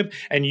relationship with,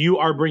 and you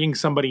are bringing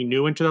somebody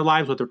new into their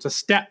lives, whether it's a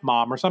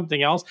stepmom or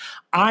something else,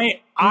 I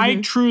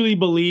truly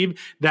believe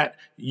that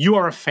you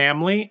are a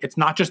family. It's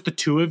not just the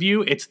 2 of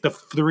you. It's the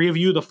 3 of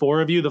you, the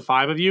 4 of you, the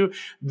 5 of you.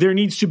 There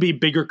needs to be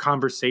bigger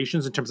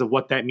conversations in terms of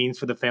what that means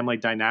for the family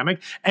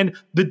dynamic. And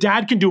the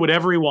dad can do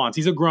whatever he wants.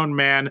 He's a grown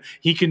man.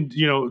 He can,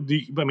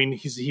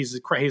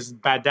 he's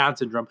bad dad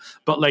syndrome,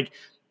 but like,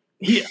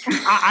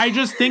 I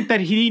just think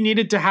that he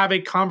needed to have a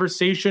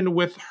conversation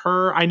with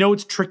her. I know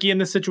it's tricky in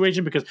this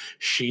situation because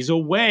she's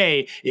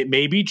away. It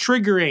may be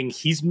triggering.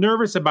 He's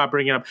nervous about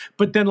bringing it up.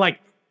 But then, like,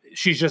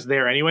 she's just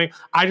there anyway.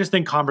 I just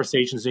think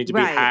conversations need to be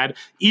had.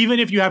 Even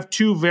if you have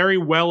 2 very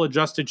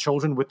well-adjusted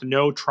children with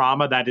no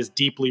trauma that is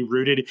deeply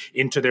rooted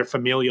into their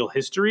familial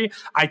history,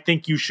 I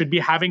think you should be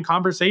having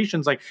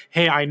conversations like,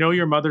 hey, I know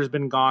your mother's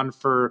been gone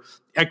for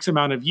X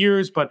amount of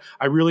years, but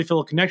I really feel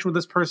a connection with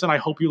this person. I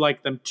hope you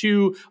like them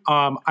too.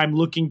 I'm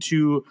looking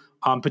to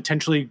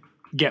potentially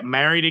get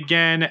married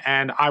again,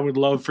 and I would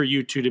love for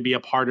you two to be a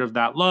part of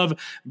that love.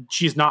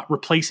 She's not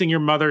replacing your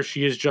mother.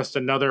 She is just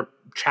another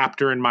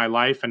chapter in my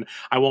life, and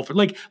I won't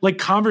like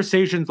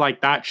conversations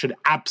like that should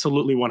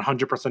absolutely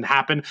 100%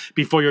 happen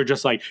before you're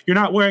just like, you're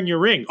not wearing your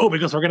ring. Oh,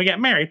 because we're gonna get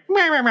married.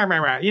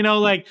 You know,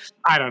 like,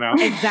 I don't know.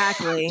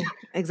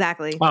 Exactly.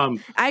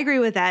 I agree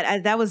with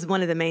that. That was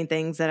one of the main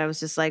things that I was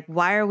just like,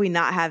 why are we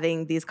not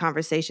having these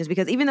conversations?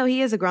 Because even though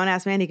he is a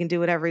grown-ass man, he can do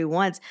whatever he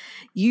wants.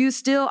 You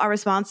still are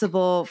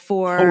responsible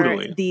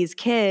for these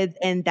kids,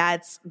 and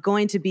that's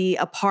going to be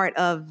a part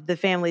of the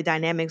family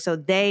dynamic. So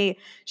they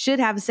should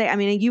have a say. I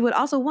mean, you would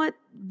also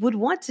would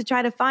want to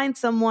try to find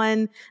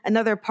someone,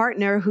 another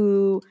partner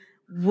who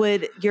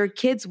your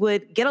kids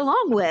would get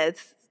along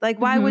with. Like,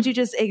 why would you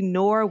just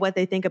ignore what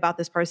they think about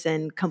this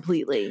person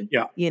completely?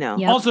 Yeah. You know?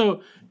 Yep.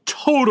 Also,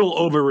 total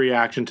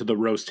overreaction to the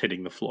roast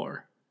hitting the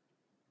floor.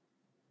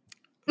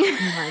 Oh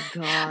my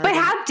God. But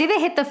how did it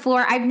hit the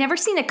floor? I've never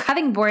seen a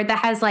cutting board that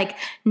has like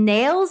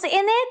nails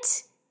in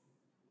it.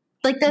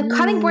 Like the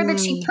cutting board that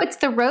she puts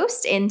the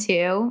roast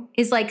into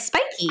is like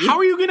spiky. How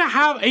are you going to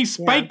have a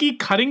spiky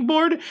cutting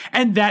board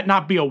and that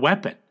not be a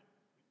weapon?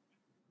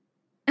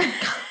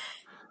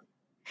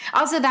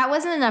 Also, that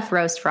wasn't enough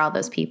roast for all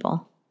those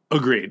people.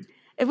 Agreed.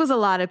 It was a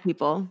lot of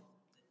people.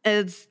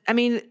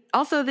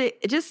 Also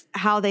just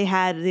how they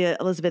had the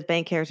Elizabeth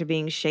Banks character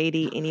being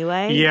shady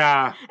anyway.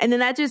 Yeah. And then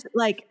that just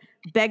like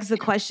begs the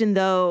question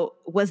though,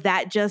 was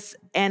that just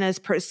Anna's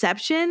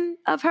perception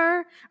of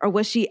her, or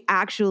was she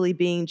actually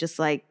being just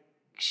like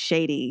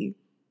shady?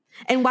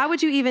 And why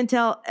would you even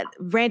tell,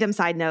 random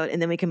side note, and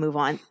then we can move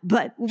on,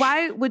 but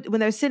why would, when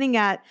they're sitting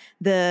at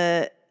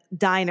the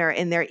diner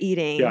and they're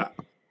eating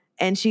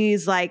and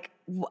she's like,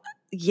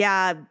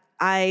 yeah,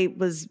 I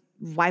was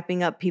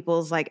wiping up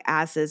people's like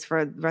asses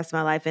for the rest of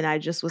my life, and I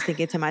just was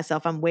thinking to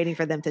myself, I'm waiting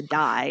for them to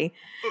die.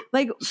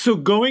 Like, so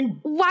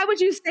why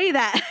would you say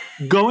that?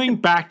 Going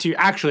back to,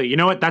 actually, you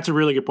know what? That's a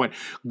really good point.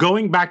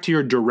 Going back to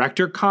your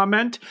director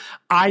comment,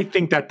 I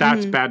think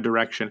that's bad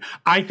direction.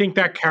 I think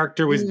that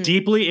character was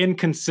deeply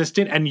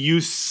inconsistent and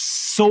used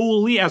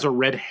solely as a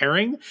red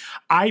herring.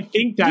 I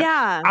think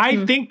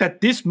that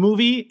this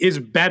movie is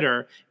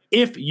better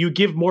if you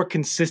give more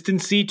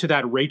consistency to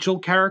that Rachel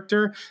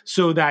character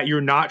so that you're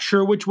not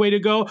sure which way to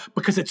go,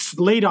 because it's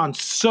laid on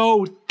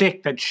so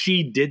thick that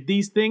she did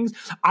these things.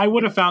 I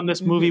would have found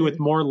this movie with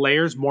more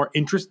layers, more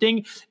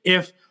interesting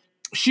if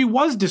she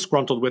was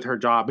disgruntled with her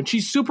job and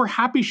she's super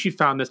happy she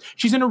found this.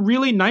 She's in a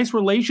really nice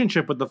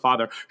relationship with the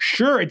father.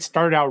 Sure, it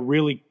started out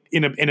really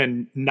in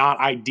a not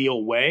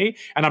ideal way,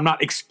 and I'm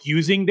not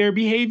excusing their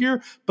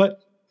behavior,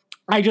 but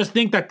I just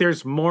think that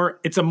there's more,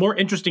 it's a more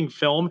interesting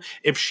film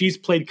if she's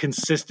played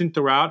consistent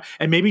throughout,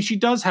 and maybe she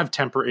does have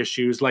temper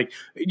issues. Like,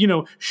 you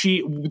know,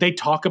 they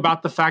talk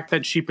about the fact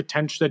that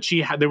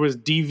there was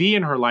DV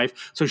in her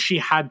life. So she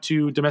had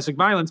to domestic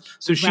violence.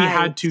 So she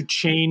had to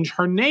change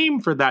her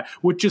name for that,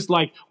 which is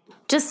like,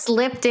 just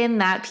slipped in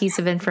that piece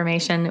of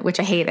information, which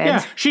I hated.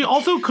 Yeah, she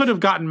also could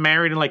have gotten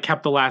married and like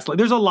kept the last. Like,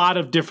 there's a lot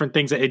of different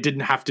things that it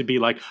didn't have to be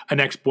like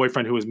an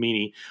ex-boyfriend who was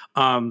meanie.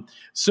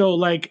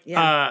 So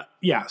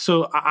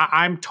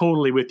I'm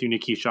totally with you,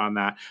 Nikisha, on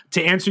that.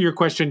 To answer your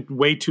question,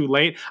 way too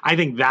late. I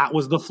think that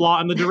was the flaw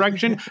in the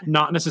direction,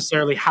 not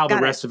necessarily how the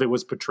rest of it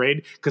was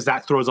portrayed, because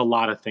that throws a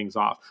lot of things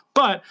off.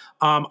 But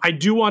I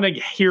do want to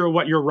hear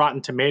what your Rotten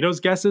Tomatoes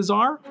guesses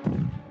are.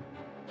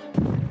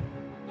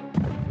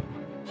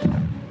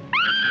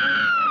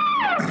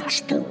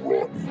 It's the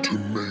Rotten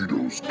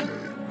Tomatoes game.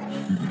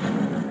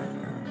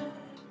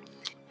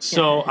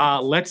 So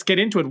let's get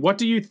into it. What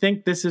do you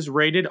think this is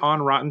rated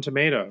on Rotten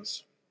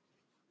Tomatoes?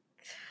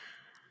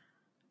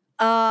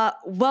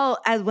 Well,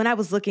 when I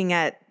was looking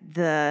at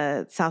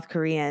the South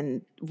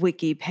Korean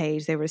wiki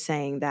page, they were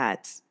saying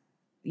that,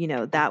 you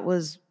know, that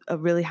was a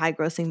really high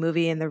grossing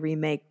movie and the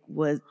remake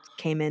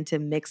came into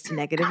mixed to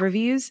negative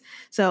reviews.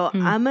 So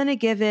I'm going to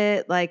give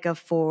it like a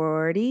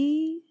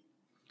 40.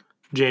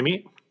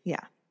 Jamie?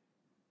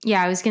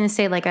 Yeah, I was going to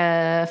say like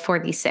a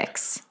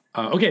 46.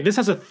 Okay, this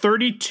has a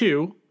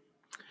 32.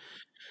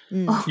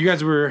 You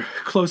guys were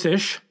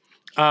close-ish.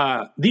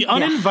 The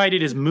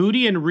Uninvited is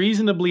moody and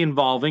reasonably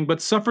involving,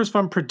 but suffers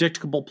from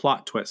predictable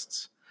plot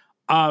twists.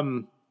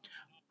 I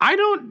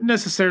don't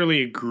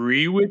necessarily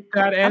agree with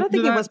that. I don't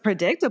think it was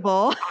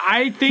predictable.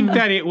 I think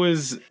that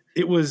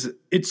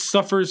it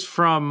suffers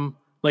from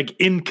like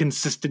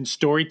inconsistent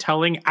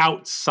storytelling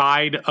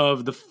outside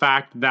of the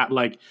fact that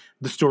like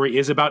the story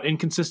is about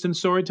inconsistent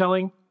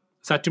storytelling.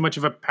 Is that too much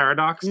of a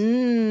paradox?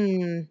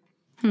 No,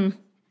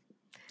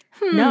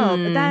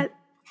 but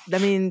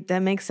that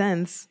makes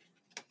sense.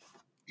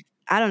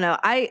 I don't know.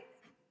 I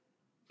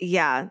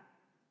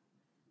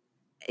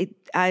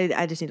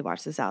just need to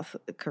watch the South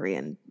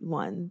Korean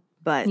one,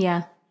 but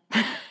yeah. All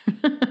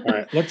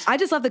right, I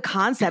just love the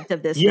concept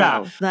of this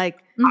though. Like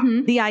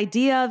the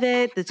idea of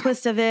it, the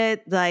twist of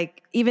it, like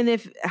even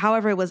if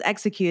however it was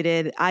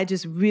executed, I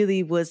just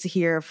really was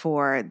here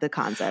for the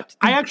concept.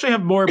 I actually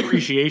have more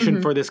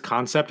appreciation for this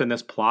concept and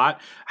this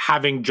plot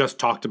having just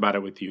talked about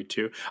it with you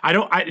two.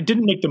 It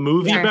didn't make the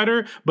movie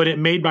better, but it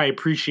made my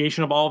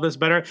appreciation of all of this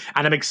better.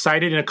 And I'm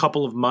excited in a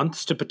couple of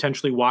months to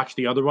potentially watch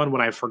the other one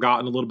when I've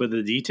forgotten a little bit of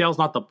the details,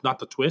 not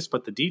the twist,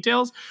 but the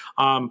details.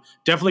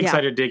 Definitely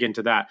excited to dig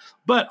into that.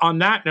 But on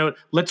that note,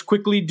 let's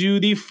quickly do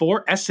the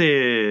 4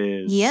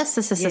 S's. Yes.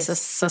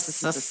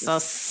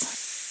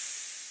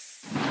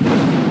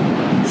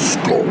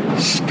 Skull,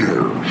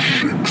 scare,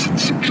 shakes, and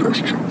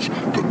suggestions.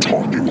 The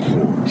Talking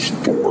Horns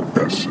 4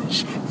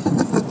 S's.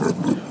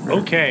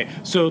 Okay,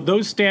 so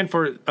those stand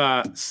for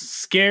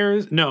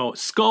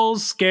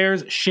skulls,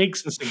 scares,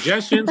 shakes, and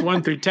suggestions,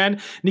 1 through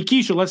 10.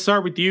 Nikisha, let's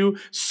start with you.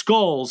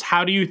 Skulls,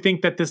 how do you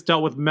think that this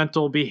dealt with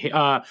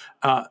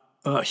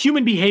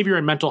human behavior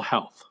and mental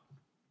health?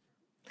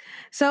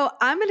 So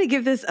I'm going to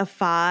give this a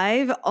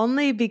 5,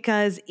 only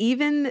because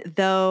even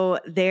though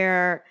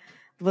there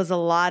was a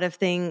lot of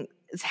things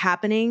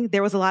happening,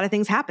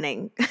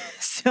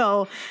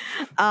 So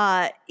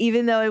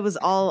even though it was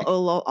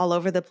all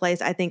over the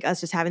place, I think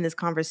us just having this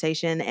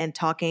conversation and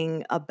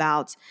talking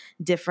about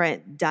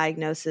different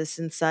diagnoses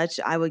and such,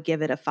 I would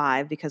give it a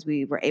 5 because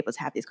we were able to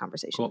have these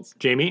conversations. Cool.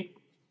 Jamie?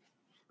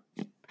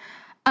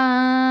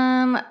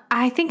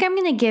 I think I'm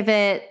going to give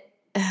it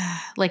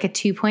like a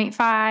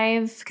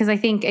 2.5 because I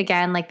think,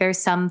 again, like there's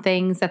some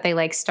things that they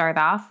like start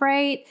off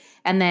right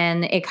and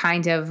then it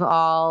kind of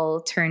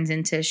all turns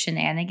into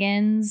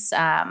shenanigans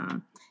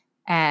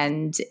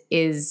and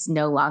is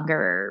no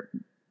longer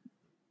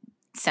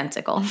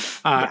sensical.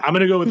 I'm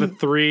going to go with a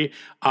 3.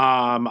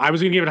 I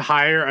was going to give it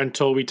higher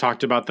until we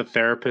talked about the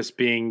therapist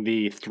being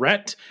the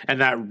threat,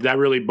 and that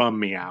really bummed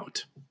me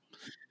out.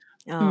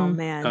 Oh,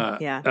 man.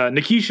 Yeah.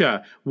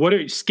 Nikisha, what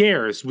are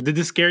scares? Did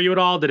this scare you at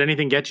all? Did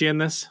anything get you in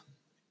this?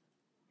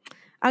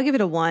 I'll give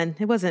it a 1.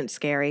 It wasn't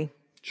scary.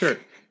 Sure.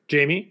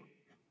 Jamie?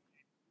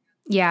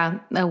 Yeah,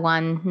 a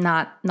 1.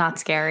 Not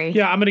scary.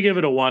 Yeah, I'm going to give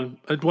it a 1.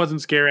 It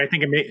wasn't scary. I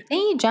think it made... And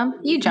you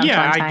jumped Yeah, one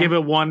time. I give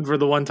it 1 for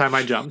the one time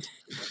I jumped.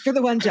 For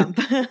the one jump.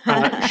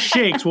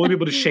 Shakes. Will we be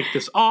able to shake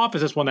this off?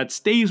 Is this one that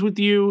stays with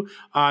you?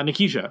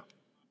 Nikisha?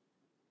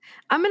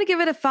 I'm going to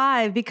give it a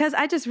 5 because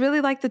I just really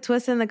like the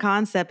twist and the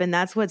concept, and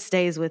that's what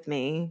stays with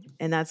me,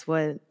 and that's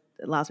what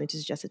allows me to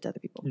suggest it to other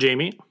people.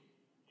 Jamie?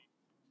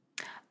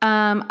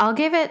 I'll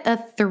give it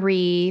a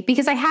 3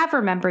 because I have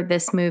remembered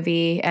this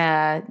movie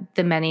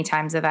the many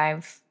times that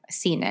I've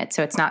seen it,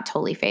 so it's not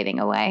totally fading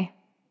away.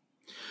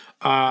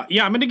 I'm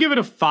going to give it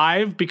a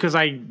 5 because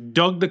I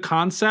dug the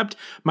concept.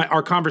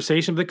 Our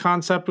conversation of the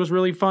concept was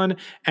really fun,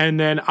 and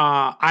then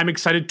I'm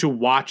excited to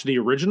watch the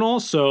original,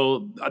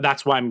 so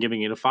that's why I'm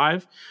giving it a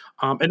 5.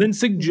 And then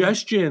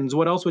suggestions.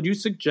 What else would you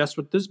suggest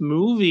with this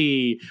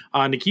movie,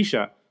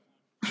 Nikisha?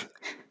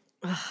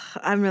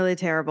 I'm really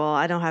terrible.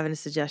 I don't have any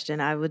suggestion.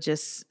 I would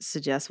just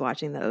suggest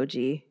watching the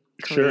OG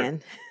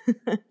Korean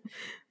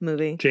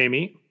movie.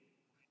 Jamie?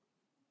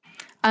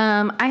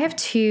 I have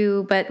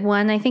two, but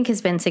one I think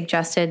has been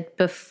suggested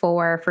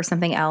before for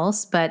something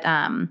else. But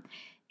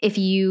if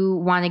you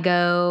want to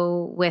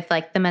go with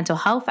like the mental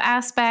health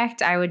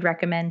aspect, I would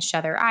recommend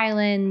Shutter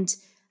Island.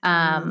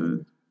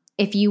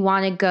 If you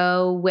want to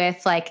go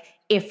with like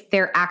if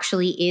there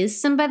actually is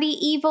somebody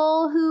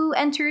evil who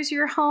enters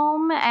your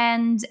home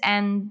and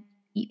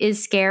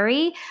is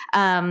scary,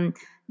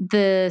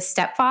 The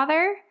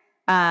Stepfather,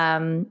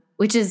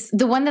 which is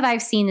the one that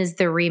I've seen is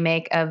the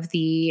remake of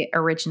the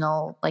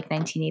original like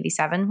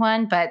 1987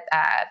 one, but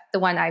the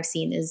one I've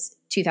seen is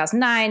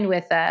 2009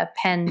 with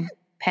Penn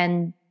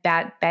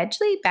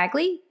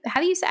Badgley.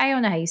 How do you say? I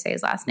don't know how you say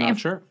his last name. Not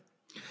sure.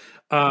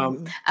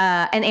 And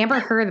Amber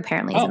Heard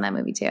apparently is in that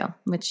movie too,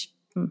 which.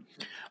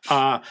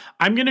 I'm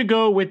going to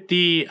go with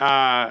the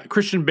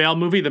Christian Bale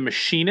movie, The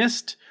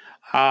Machinist.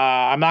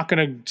 I'm not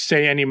going to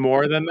say any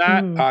more than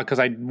that because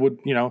I would,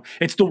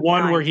 it's the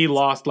one where he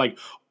lost like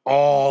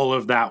all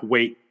of that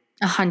weight.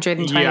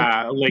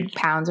 120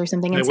 pounds or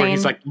something insane. Where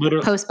he's like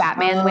literally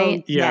post-Batman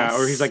weight. Yeah, yes.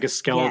 Or he's like a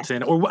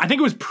skeleton. Yes. Or I think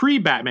it was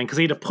pre-Batman because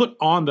he had to put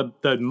on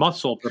the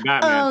muscle for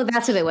Batman. Oh,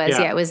 that's what it was.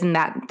 Yeah, it was in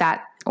that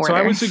order. So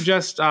I would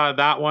suggest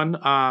that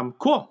one.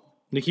 Cool.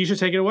 Nikisha,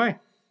 take it away.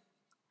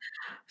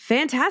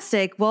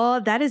 Fantastic.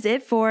 Well, that is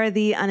it for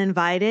The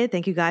Uninvited.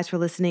 Thank you guys for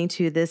listening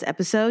to this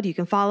episode. You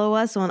can follow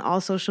us on all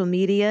social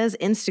medias,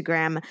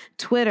 Instagram,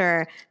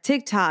 Twitter,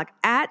 TikTok,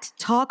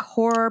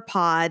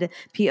 @TalkHorrorPod,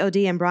 POD.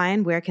 And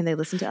Brian, where can they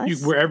listen to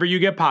us? Wherever you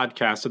get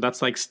podcasts. So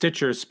that's like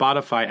Stitcher,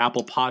 Spotify,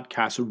 Apple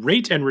Podcasts.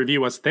 Rate and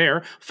review us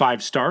there.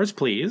 5 stars,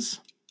 please.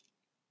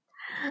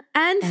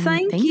 And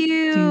thank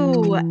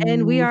you.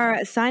 And we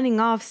are signing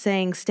off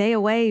saying stay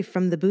away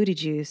from the booty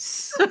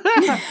juice.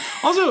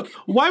 Also,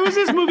 why was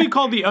this movie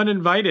called The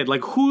Uninvited?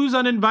 Like, who's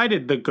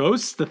uninvited? The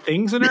ghosts, the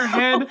things in her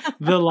head,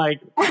 the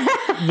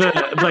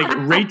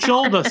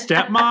Rachel, the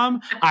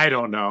stepmom? I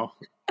don't know.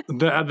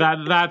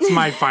 That's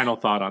my final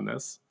thought on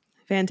this.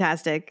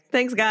 Fantastic.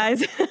 Thanks,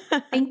 guys.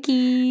 Thank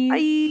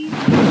you.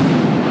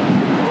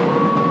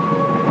 Bye.